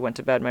before I went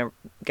to bed, my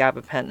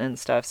gabapentin and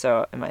stuff,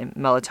 so, and my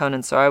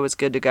melatonin, so I was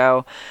good to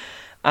go.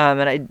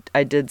 And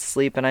I did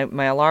sleep, and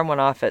my alarm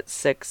went off at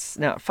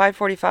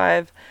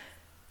 5:45,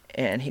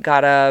 and he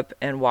got up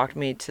and walked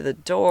me to the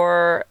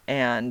door,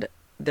 and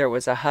there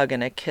was a hug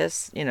and a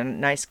kiss,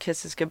 nice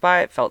kisses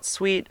goodbye. It felt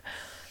sweet,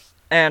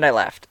 and I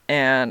left,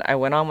 and I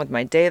went on with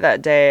my day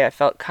that day. I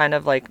felt kind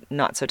of like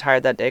not so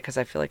tired that day because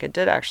I feel like I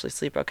did actually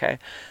sleep okay.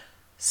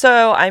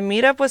 So I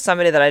meet up with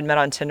somebody that I'd met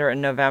on Tinder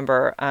in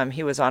November.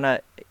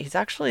 He's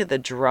actually the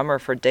drummer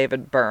for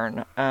David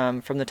Byrne,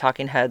 from the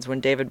Talking Heads. When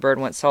David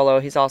Byrne went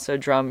solo, he's also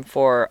drummed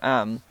for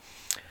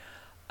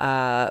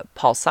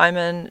Paul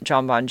Simon,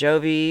 John Bon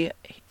Jovi,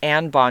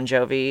 and Bon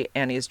Jovi,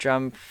 and he's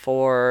drummed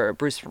for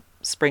Bruce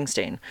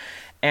Springsteen.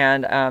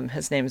 And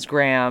his name's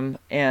Graham,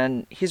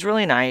 and he's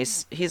really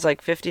nice. He's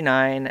like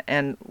 59,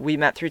 and we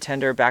met through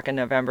Tinder back in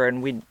November,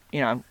 and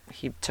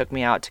he took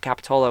me out to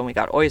Capitola, and we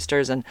got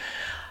oysters, and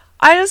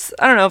I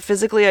don't know,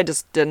 physically, I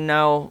just didn't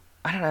know.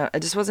 I don't know. I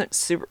just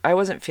I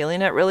wasn't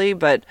feeling it really,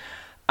 but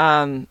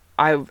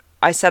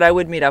I said I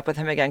would meet up with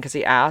him again because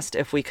he asked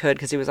if we could,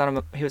 because he was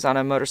on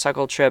a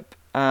motorcycle trip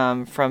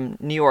from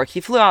New York. He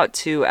flew out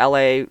to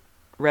LA,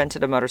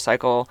 rented a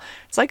motorcycle.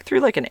 It's like through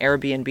like an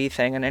Airbnb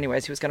thing. And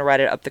anyways, he was going to ride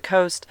it up the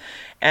coast,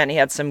 and he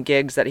had some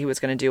gigs that he was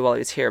going to do while he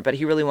was here, but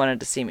he really wanted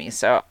to see me.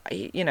 So,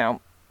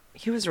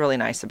 he was really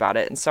nice about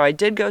it. And so I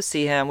did go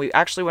see him. We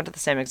actually went to the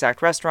same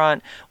exact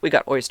restaurant. We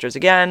got oysters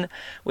again.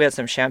 We had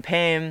some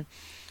champagne.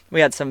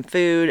 We had some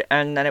food.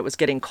 And then it was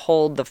getting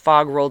cold. The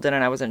fog rolled in,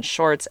 and I was in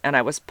shorts. And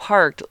I was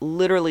parked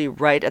literally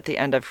right at the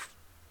end of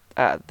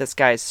this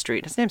guy's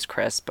street. His name's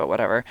Chris, but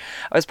whatever.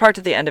 I was parked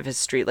at the end of his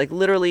street. Like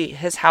literally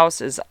his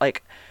house is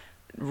like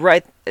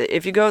right.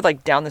 If you go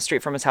like down the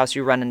street from his house,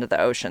 you run into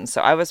the ocean.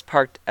 So I was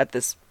parked at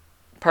this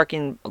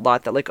parking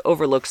lot that like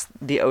overlooks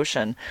the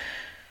ocean.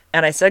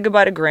 And I said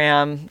goodbye to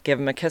Graham, gave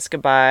him a kiss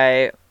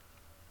goodbye,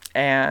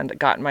 and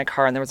got in my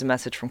car, and there was a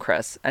message from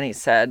Chris. And he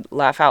said,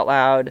 laugh out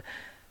loud,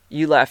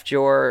 you left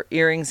your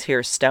earrings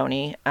here,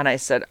 Stony. And I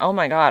said, oh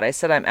my God. I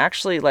said, I'm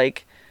actually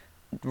like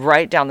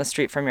right down the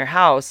street from your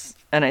house.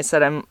 And I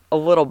said, I'm a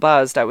little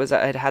buzzed.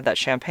 I'd had that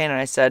champagne, and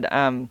I said,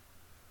 I'm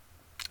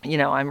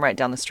right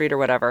down the street or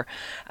whatever.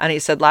 And he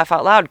said, laugh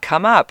out loud,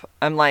 come up.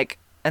 I'm like,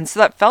 and so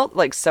that felt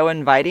like so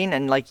inviting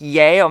and like,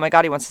 yay, oh my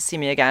God, he wants to see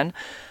me again.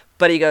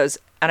 But he goes,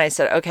 and I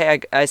said,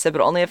 okay, I said,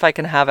 but only if I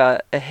can have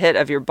a hit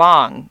of your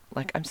bong.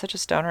 Like, I'm such a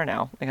stoner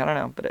now. Like, I don't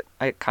know, but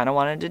I kind of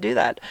wanted to do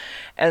that.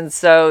 And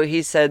so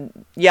he said,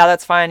 yeah,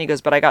 that's fine. He goes,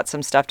 but I got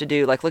some stuff to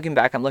do. Like, looking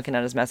back, I'm looking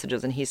at his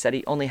messages, and he said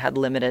he only had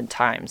limited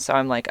time. So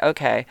I'm like,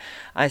 okay.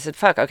 I said,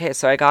 fuck, okay.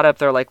 So I got up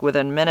there like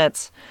within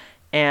minutes.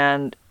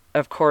 And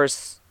of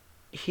course,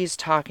 he's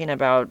talking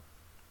about,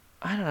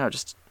 I don't know,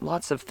 just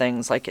lots of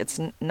things. Like,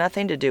 it's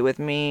nothing to do with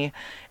me.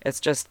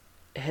 It's just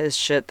his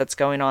shit that's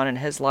going on in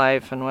his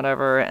life and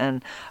whatever,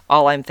 and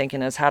all I'm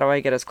thinking is, how do I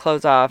get his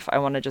clothes off? I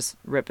want to just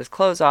rip his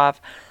clothes off.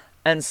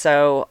 And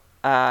so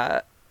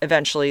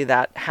eventually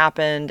that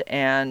happened,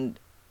 and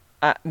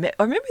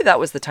or maybe that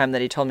was the time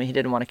that he told me he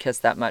didn't want to kiss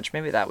that much.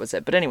 Maybe that was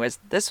it. But anyways,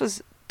 this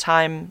was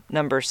time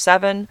number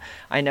 7.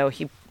 I know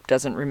he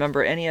doesn't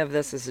remember any of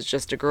this. This is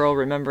just a girl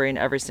remembering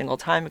every single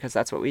time, because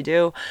that's what we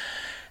do.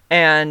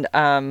 And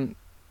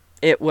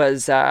it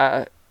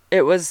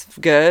was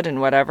good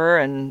and whatever,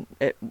 and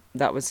it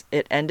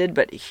ended,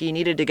 but he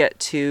needed to get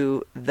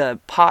to the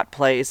pot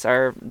place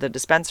or the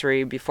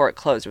dispensary before it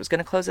closed. It was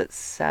going to close at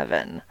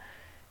 7,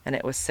 and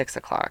it was 6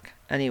 o'clock,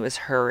 and he was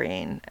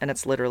hurrying, and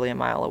it's literally a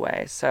mile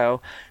away. So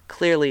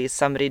clearly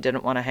somebody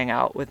didn't want to hang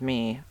out with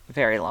me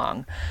very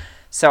long.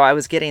 So I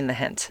was getting the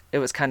hint. It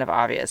was kind of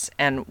obvious.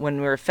 And when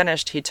we were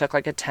finished, he took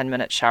like a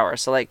 10-minute shower.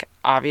 So like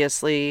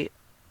obviously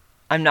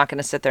I'm not going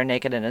to sit there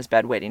naked in his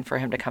bed waiting for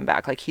him to come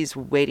back. Like he's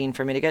waiting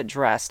for me to get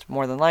dressed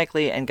more than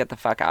likely and get the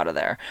fuck out of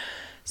there.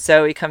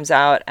 So he comes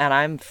out and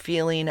I'm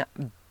feeling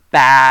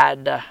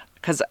bad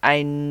because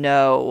I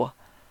know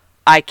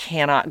I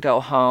cannot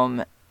go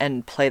home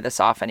and play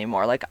this off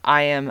anymore. Like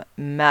I am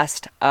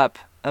messed up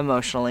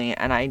emotionally,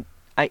 and I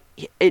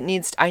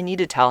need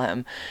to tell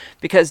him,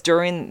 because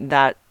during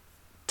that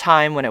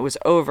time when it was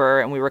over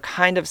and we were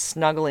kind of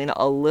snuggling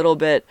a little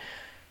bit,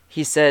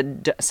 he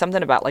said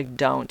something about like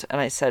don't,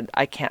 and I said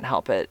I can't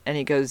help it, and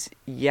he goes,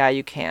 yeah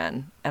you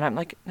can. And I'm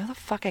like, no the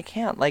fuck I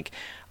can't. Like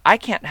I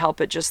can't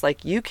help it just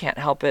like you can't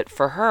help it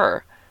for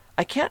her.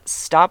 I can't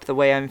stop the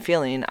way I'm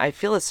feeling. I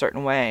feel a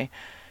certain way.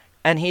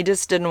 And he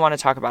just didn't want to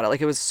talk about it.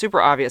 Like it was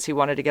super obvious. He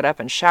wanted to get up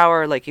and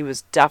shower. Like he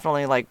was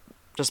definitely like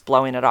just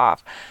blowing it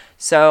off.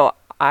 So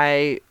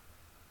I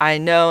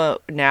know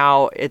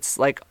now it's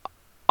like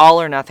all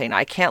or nothing.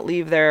 I can't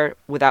leave there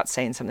without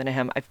saying something to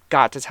him. I've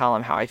got to tell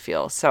him how I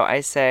feel. So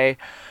I say,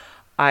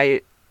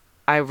 I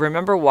I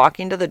remember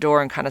walking to the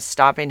door and kind of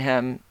stopping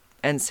him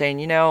and saying,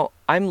 you know,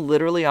 I'm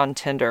literally on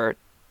Tinder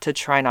to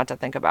try not to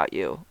think about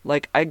you.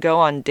 Like I go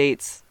on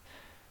dates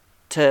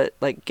to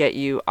like get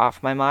you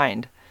off my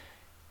mind.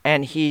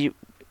 And he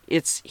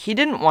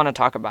didn't want to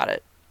talk about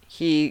it.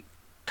 He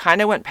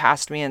kind of went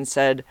past me and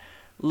said,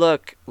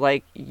 look,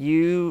 like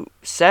you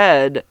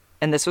said,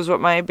 and this was what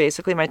my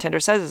Tinder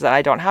says, is that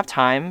I don't have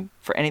time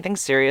for anything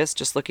serious,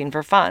 just looking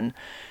for fun.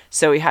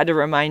 So he had to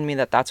remind me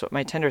that that's what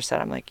my Tinder said.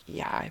 I'm like,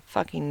 yeah, I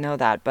fucking know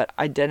that, but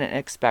I didn't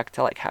expect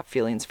to like have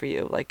feelings for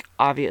you. Like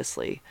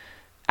obviously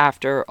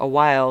after a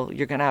while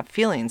you're going to have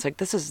feelings. Like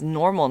this is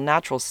normal,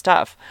 natural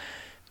stuff.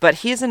 But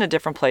he's in a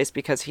different place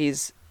because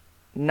he's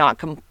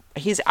not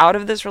he's out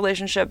of this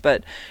relationship,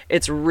 but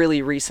it's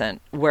really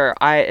recent where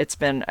it's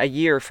been a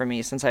year for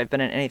me since I've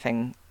been in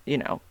anything, you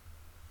know,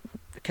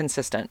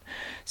 consistent.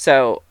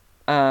 So,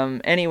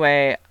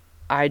 anyway,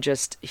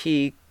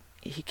 he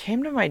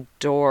came to my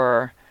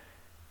door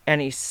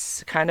and he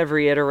kind of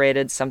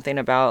reiterated something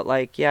about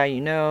like, yeah, you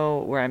know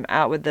where I'm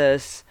at with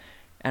this.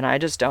 And I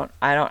don't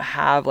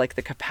have like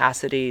the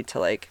capacity to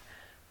like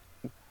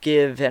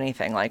give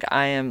anything.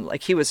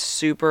 Like he was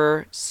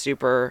super,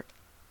 super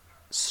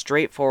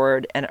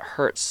straightforward, and it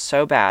hurt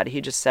so bad.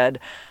 He just said,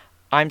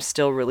 I'm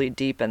still really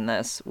deep in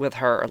this with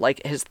her.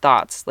 Like his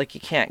thoughts, like he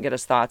can't get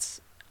his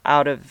thoughts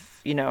out of,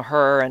 you know,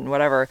 her and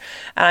whatever.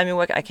 And I mean,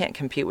 look, I can't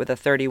compete with a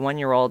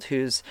 31-year-old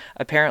who's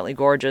apparently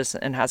gorgeous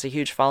and has a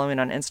huge following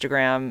on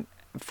Instagram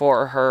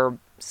for her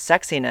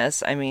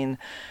sexiness. I mean,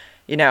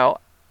 you know,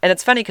 and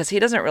it's funny because he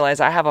doesn't realize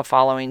I have a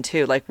following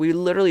too. Like we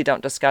literally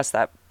don't discuss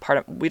that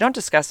we don't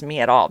discuss me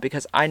at all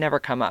because I never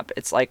come up.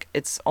 It's like,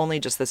 it's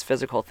only just this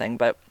physical thing.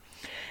 But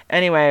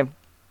anyway,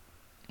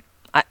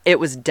 it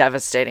was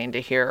devastating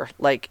to hear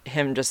like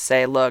him just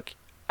say, look,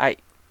 I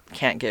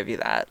can't give you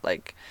that.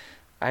 Like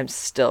I'm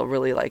still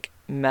really like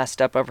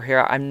messed up over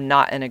here. I'm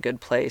not in a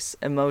good place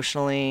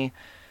emotionally,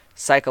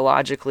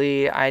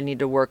 psychologically. I need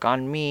to work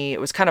on me.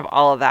 It was kind of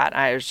all of that.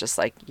 I was just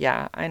like,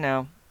 yeah, I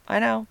know.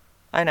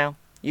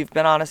 You've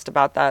been honest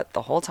about that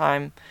the whole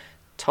time.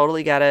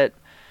 Totally get it.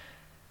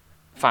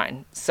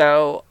 Fine.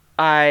 So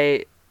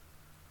I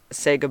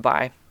say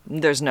goodbye.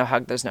 There's no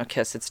hug, there's no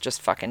kiss. It's just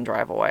fucking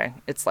drive away.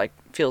 It's like,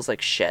 feels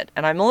like shit.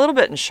 And I'm a little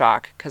bit in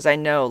shock because I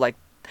know, like,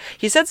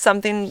 he said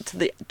something to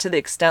the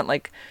extent,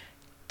 like,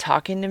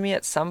 talking to me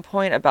at some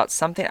point about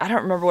something. I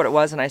don't remember what it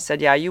was. And I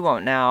said, yeah, you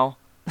won't now.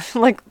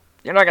 Like,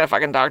 you're not going to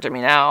fucking talk to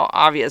me now,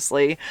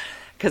 obviously,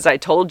 because I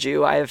told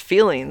you I have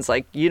feelings.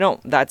 Like, you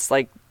don't, that's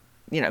like,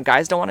 you know,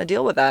 guys don't want to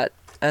deal with that.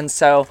 And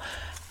so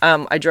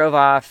I drove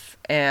off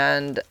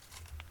and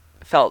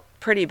felt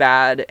pretty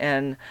bad.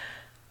 And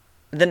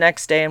the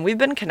next day, and we've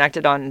been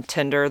connected on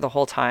Tinder the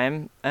whole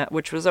time,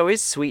 which was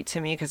always sweet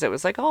to me because it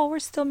was like, oh, we're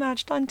still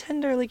matched on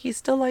Tinder. Like, he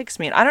still likes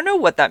me. And I don't know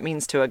what that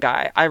means to a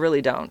guy. I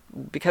really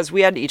don't, because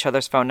we had each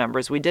other's phone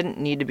numbers. We didn't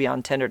need to be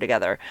on Tinder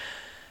together.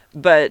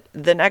 But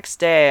the next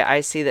day,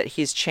 I see that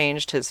he's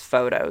changed his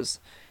photos,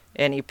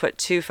 and he put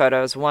two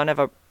photos. One of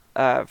a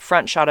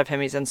front shot of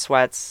him. He's in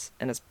sweats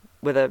and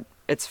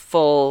it's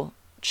full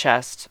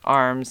chest,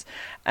 arms,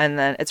 and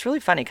then it's really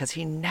funny because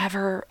he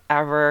never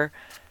ever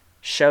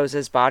shows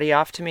his body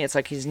off to me. It's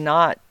like he's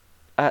not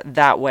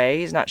that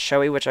way. He's not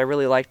showy, which I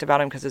really liked about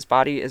him because his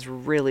body is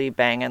really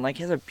banging. Like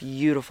he has a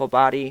beautiful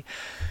body.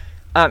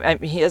 I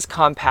mean, he is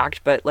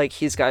compact, but like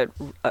he's got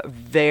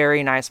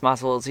very nice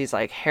muscles. He's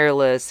like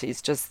hairless.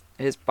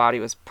 His body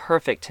was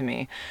perfect to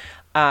me.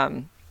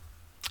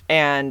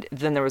 And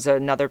then there was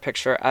another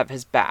picture of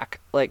his back,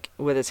 like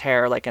with his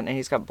hair, like, and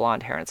he's got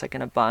blonde hair and it's like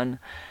in a bun.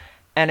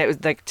 And it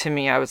was like, to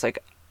me, I was like,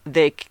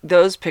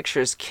 those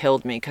pictures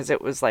killed me because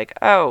it was like,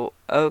 oh,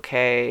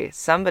 okay,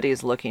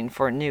 somebody's looking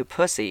for new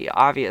pussy,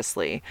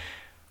 obviously,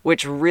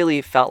 which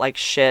really felt like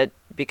shit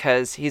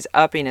because he's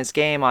upping his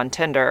game on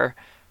Tinder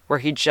where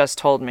he just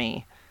told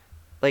me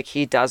Like,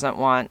 he doesn't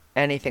want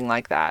anything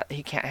like that.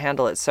 He can't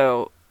handle it.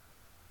 So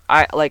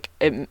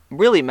it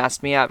really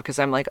messed me up because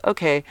I'm like,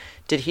 okay,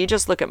 did he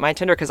just look at my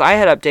Tinder? Because I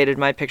had updated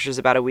my pictures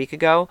about a week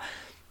ago,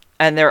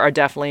 and there are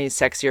definitely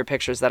sexier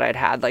pictures that I'd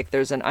had. Like,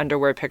 there's an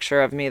underwear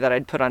picture of me that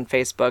I'd put on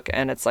Facebook,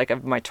 and it's like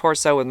of my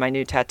torso with my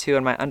new tattoo,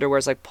 and my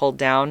underwear's like pulled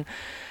down.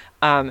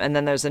 And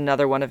then there's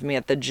another one of me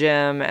at the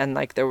gym, and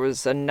like there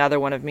was another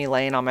one of me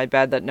laying on my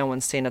bed that no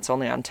one's seen. It's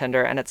only on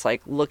Tinder, and it's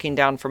like looking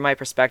down from my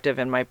perspective,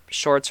 and my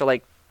shorts are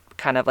like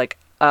kind of like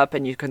up,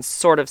 and you can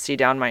sort of see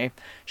down my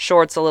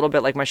shorts a little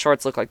bit. Like, my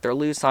shorts look like they're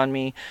loose on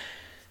me.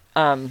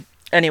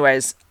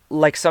 Anyways,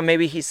 like, so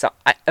maybe he saw,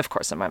 of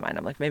course in my mind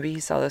I'm like, maybe he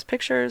saw those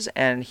pictures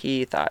and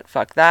he thought,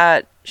 fuck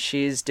that,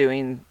 she's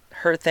doing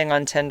her thing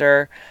on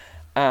Tinder.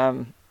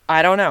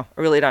 I don't know.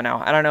 I really don't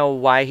know. I don't know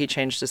why he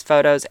changed his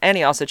photos, and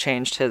he also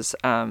changed his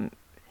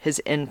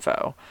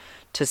info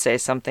to say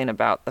something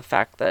about the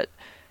fact that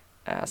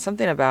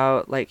something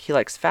about like he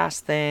likes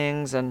fast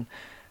things and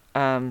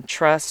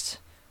trust,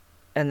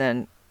 and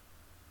then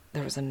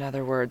there was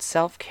another word,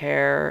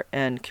 self-care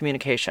and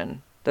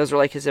communication. Those were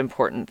like his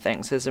important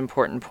things, his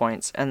important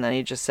points. And then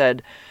he just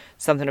said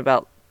something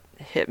about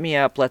hit me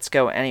up, let's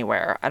go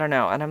anywhere. I don't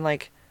know. And I'm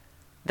like,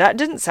 that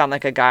didn't sound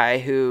like a guy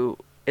who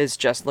is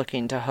just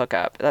looking to hook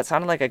up. That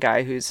sounded like a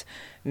guy who's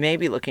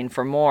maybe looking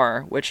for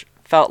more, which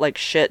felt like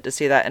shit to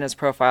see that in his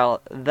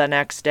profile the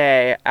next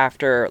day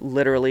after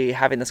literally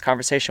having this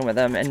conversation with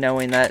him and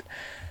knowing that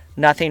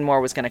nothing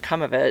more was going to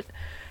come of it.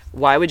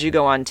 Why would you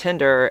go on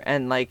Tinder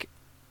and like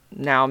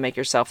now make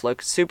yourself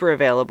look super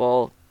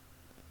available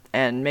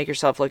and make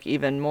yourself look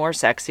even more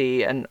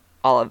sexy and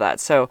all of that?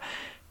 So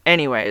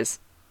anyways,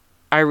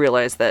 I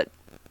realized that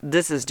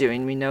this is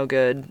doing me no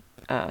good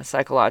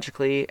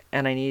psychologically,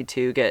 and I need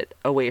to get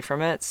away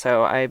from it.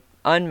 So I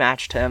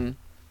unmatched him.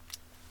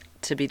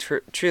 To be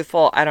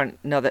truthful, I don't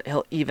know that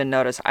he'll even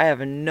notice. I have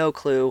no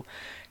clue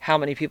how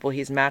many people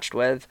he's matched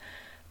with.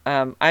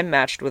 I'm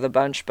matched with a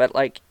bunch, but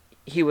like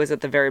he was at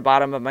the very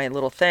bottom of my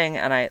little thing,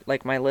 and I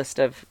like my list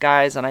of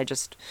guys, and I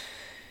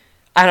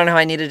don't know,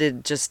 I needed to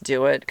just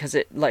do it because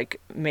it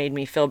like made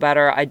me feel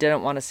better. I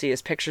didn't want to see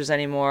his pictures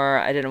anymore.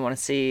 I didn't want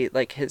to see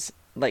like his,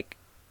 like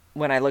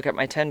when I look at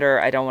my Tinder,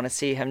 I don't want to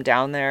see him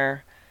down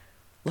there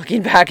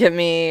looking back at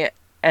me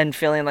and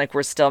feeling like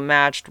we're still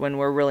matched when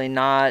we're really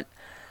not.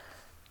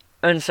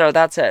 And so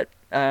that's it.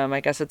 I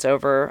guess it's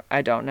over.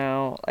 I don't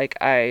know. Like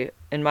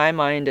in my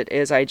mind it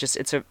is,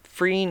 it's a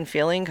freeing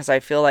feeling because I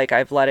feel like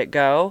I've let it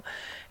go.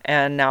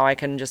 And now I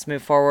can just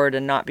move forward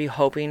and not be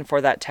hoping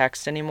for that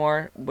text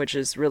anymore, which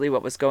is really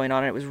what was going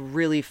on. It was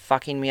really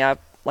fucking me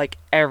up, like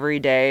every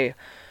day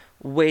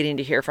waiting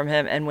to hear from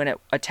him. And when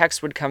a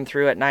text would come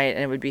through at night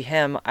and it would be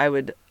him,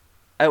 it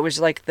was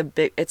like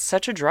it's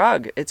such a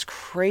drug. It's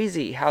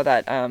crazy how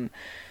that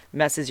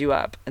messes you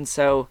up. And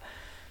so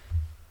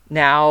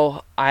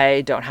now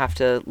I don't have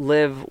to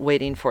live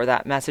waiting for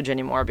that message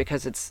anymore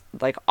because it's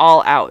like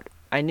all out.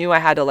 I knew I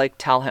had to like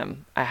tell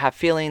him I have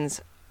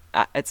feelings.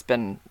 It's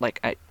been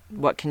like,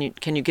 what can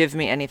you give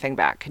me anything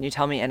back? Can you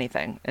tell me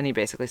anything? And he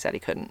basically said he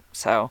couldn't.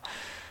 So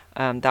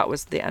that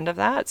was the end of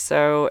that.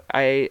 So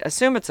I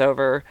assume it's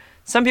over.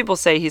 Some people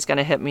say he's going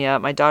to hit me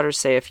up. My daughters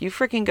say, if you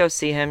freaking go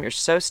see him, you're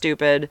so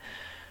stupid.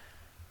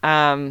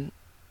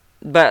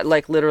 But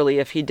like literally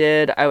if he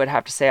did, I would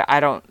have to say, I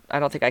don't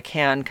think I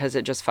can, because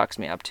it just fucks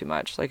me up too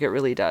much. Like it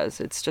really does.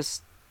 It's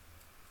just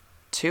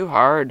too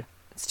hard.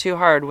 It's too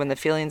hard when the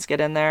feelings get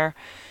in there.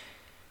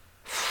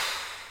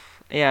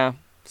 Yeah.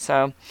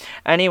 So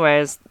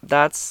anyways,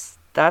 that's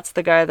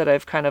the guy that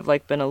I've kind of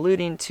like been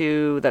alluding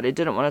to that I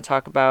didn't want to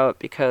talk about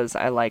because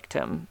I liked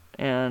him.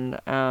 And,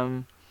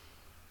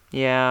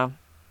 yeah,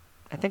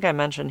 I think I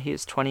mentioned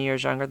he's 20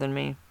 years younger than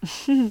me.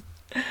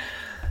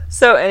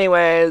 So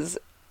anyways,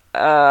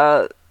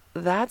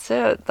 that's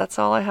it. That's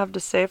all I have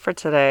to say for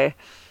today.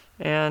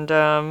 And,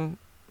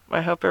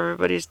 I hope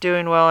everybody's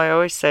doing well. I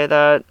always say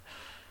that.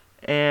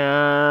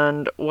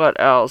 And what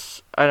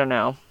else? I don't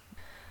know.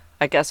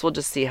 I guess we'll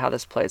just see how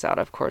this plays out.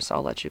 Of course,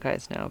 I'll let you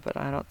guys know, but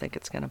I don't think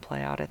it's going to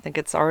play out. I think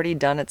it's already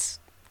done its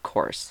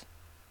course.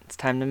 It's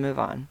time to move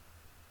on.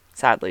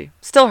 Sadly.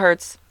 Still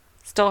hurts.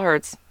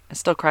 I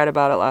still cried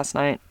about it last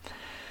night.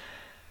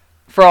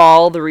 For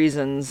all the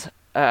reasons,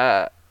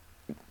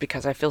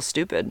 because I feel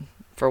stupid,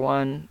 for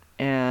one,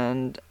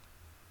 and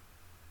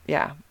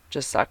yeah,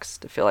 just sucks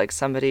to feel like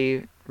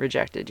somebody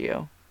rejected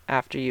you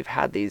after you've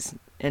had these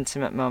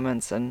intimate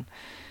moments and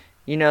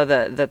you know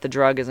that the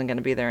drug isn't going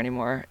to be there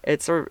anymore.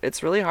 It's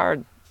really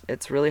hard.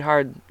 It's really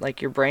hard.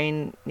 Like your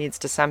brain needs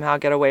to somehow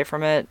get away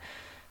from it.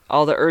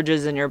 All the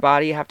urges in your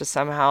body have to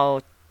somehow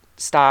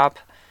stop,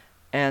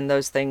 and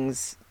those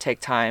things take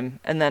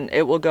time, and then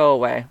it will go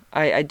away.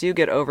 I do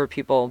get over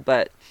people,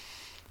 but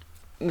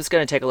it's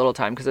going to take a little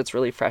time because it's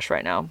really fresh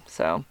right now.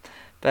 So,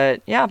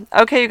 but yeah.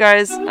 Okay, you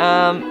guys,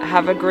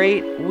 have a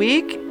great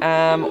week.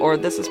 Or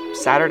this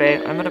is Saturday.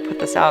 I'm going to put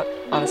this out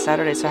on a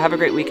Saturday. So have a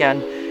great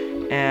weekend.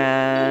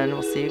 And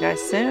we'll see you guys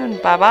soon.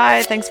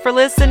 Bye-bye. Thanks for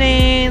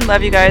listening.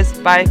 Love you guys.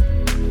 Bye.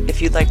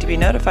 If you'd like to be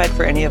notified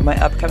for any of my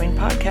upcoming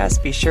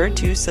podcasts, be sure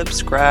to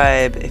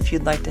subscribe. If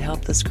you'd like to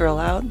help this girl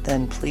out,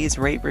 then please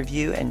rate,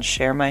 review, and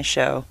share my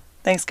show.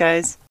 Thanks,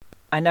 guys.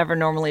 I never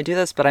normally do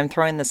this, but I'm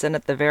throwing this in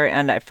at the very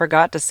end. I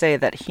forgot to say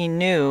that he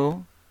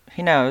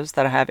knows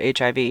that I have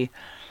HIV.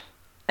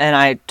 And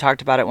I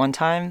talked about it one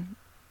time,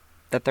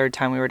 the third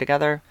time we were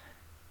together.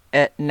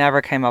 It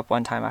never came up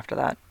one time after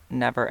that.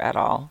 Never at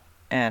all.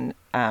 And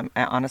I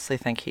honestly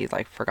think he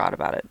forgot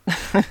about it.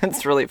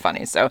 It's really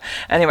funny. So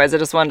anyways, I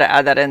just wanted to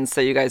add that in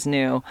so you guys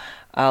knew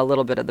a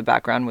little bit of the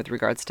background with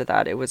regards to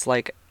that. It was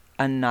like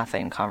a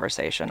nothing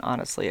conversation.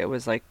 Honestly, it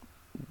was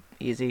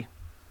easy.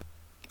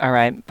 All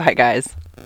right. Bye, guys.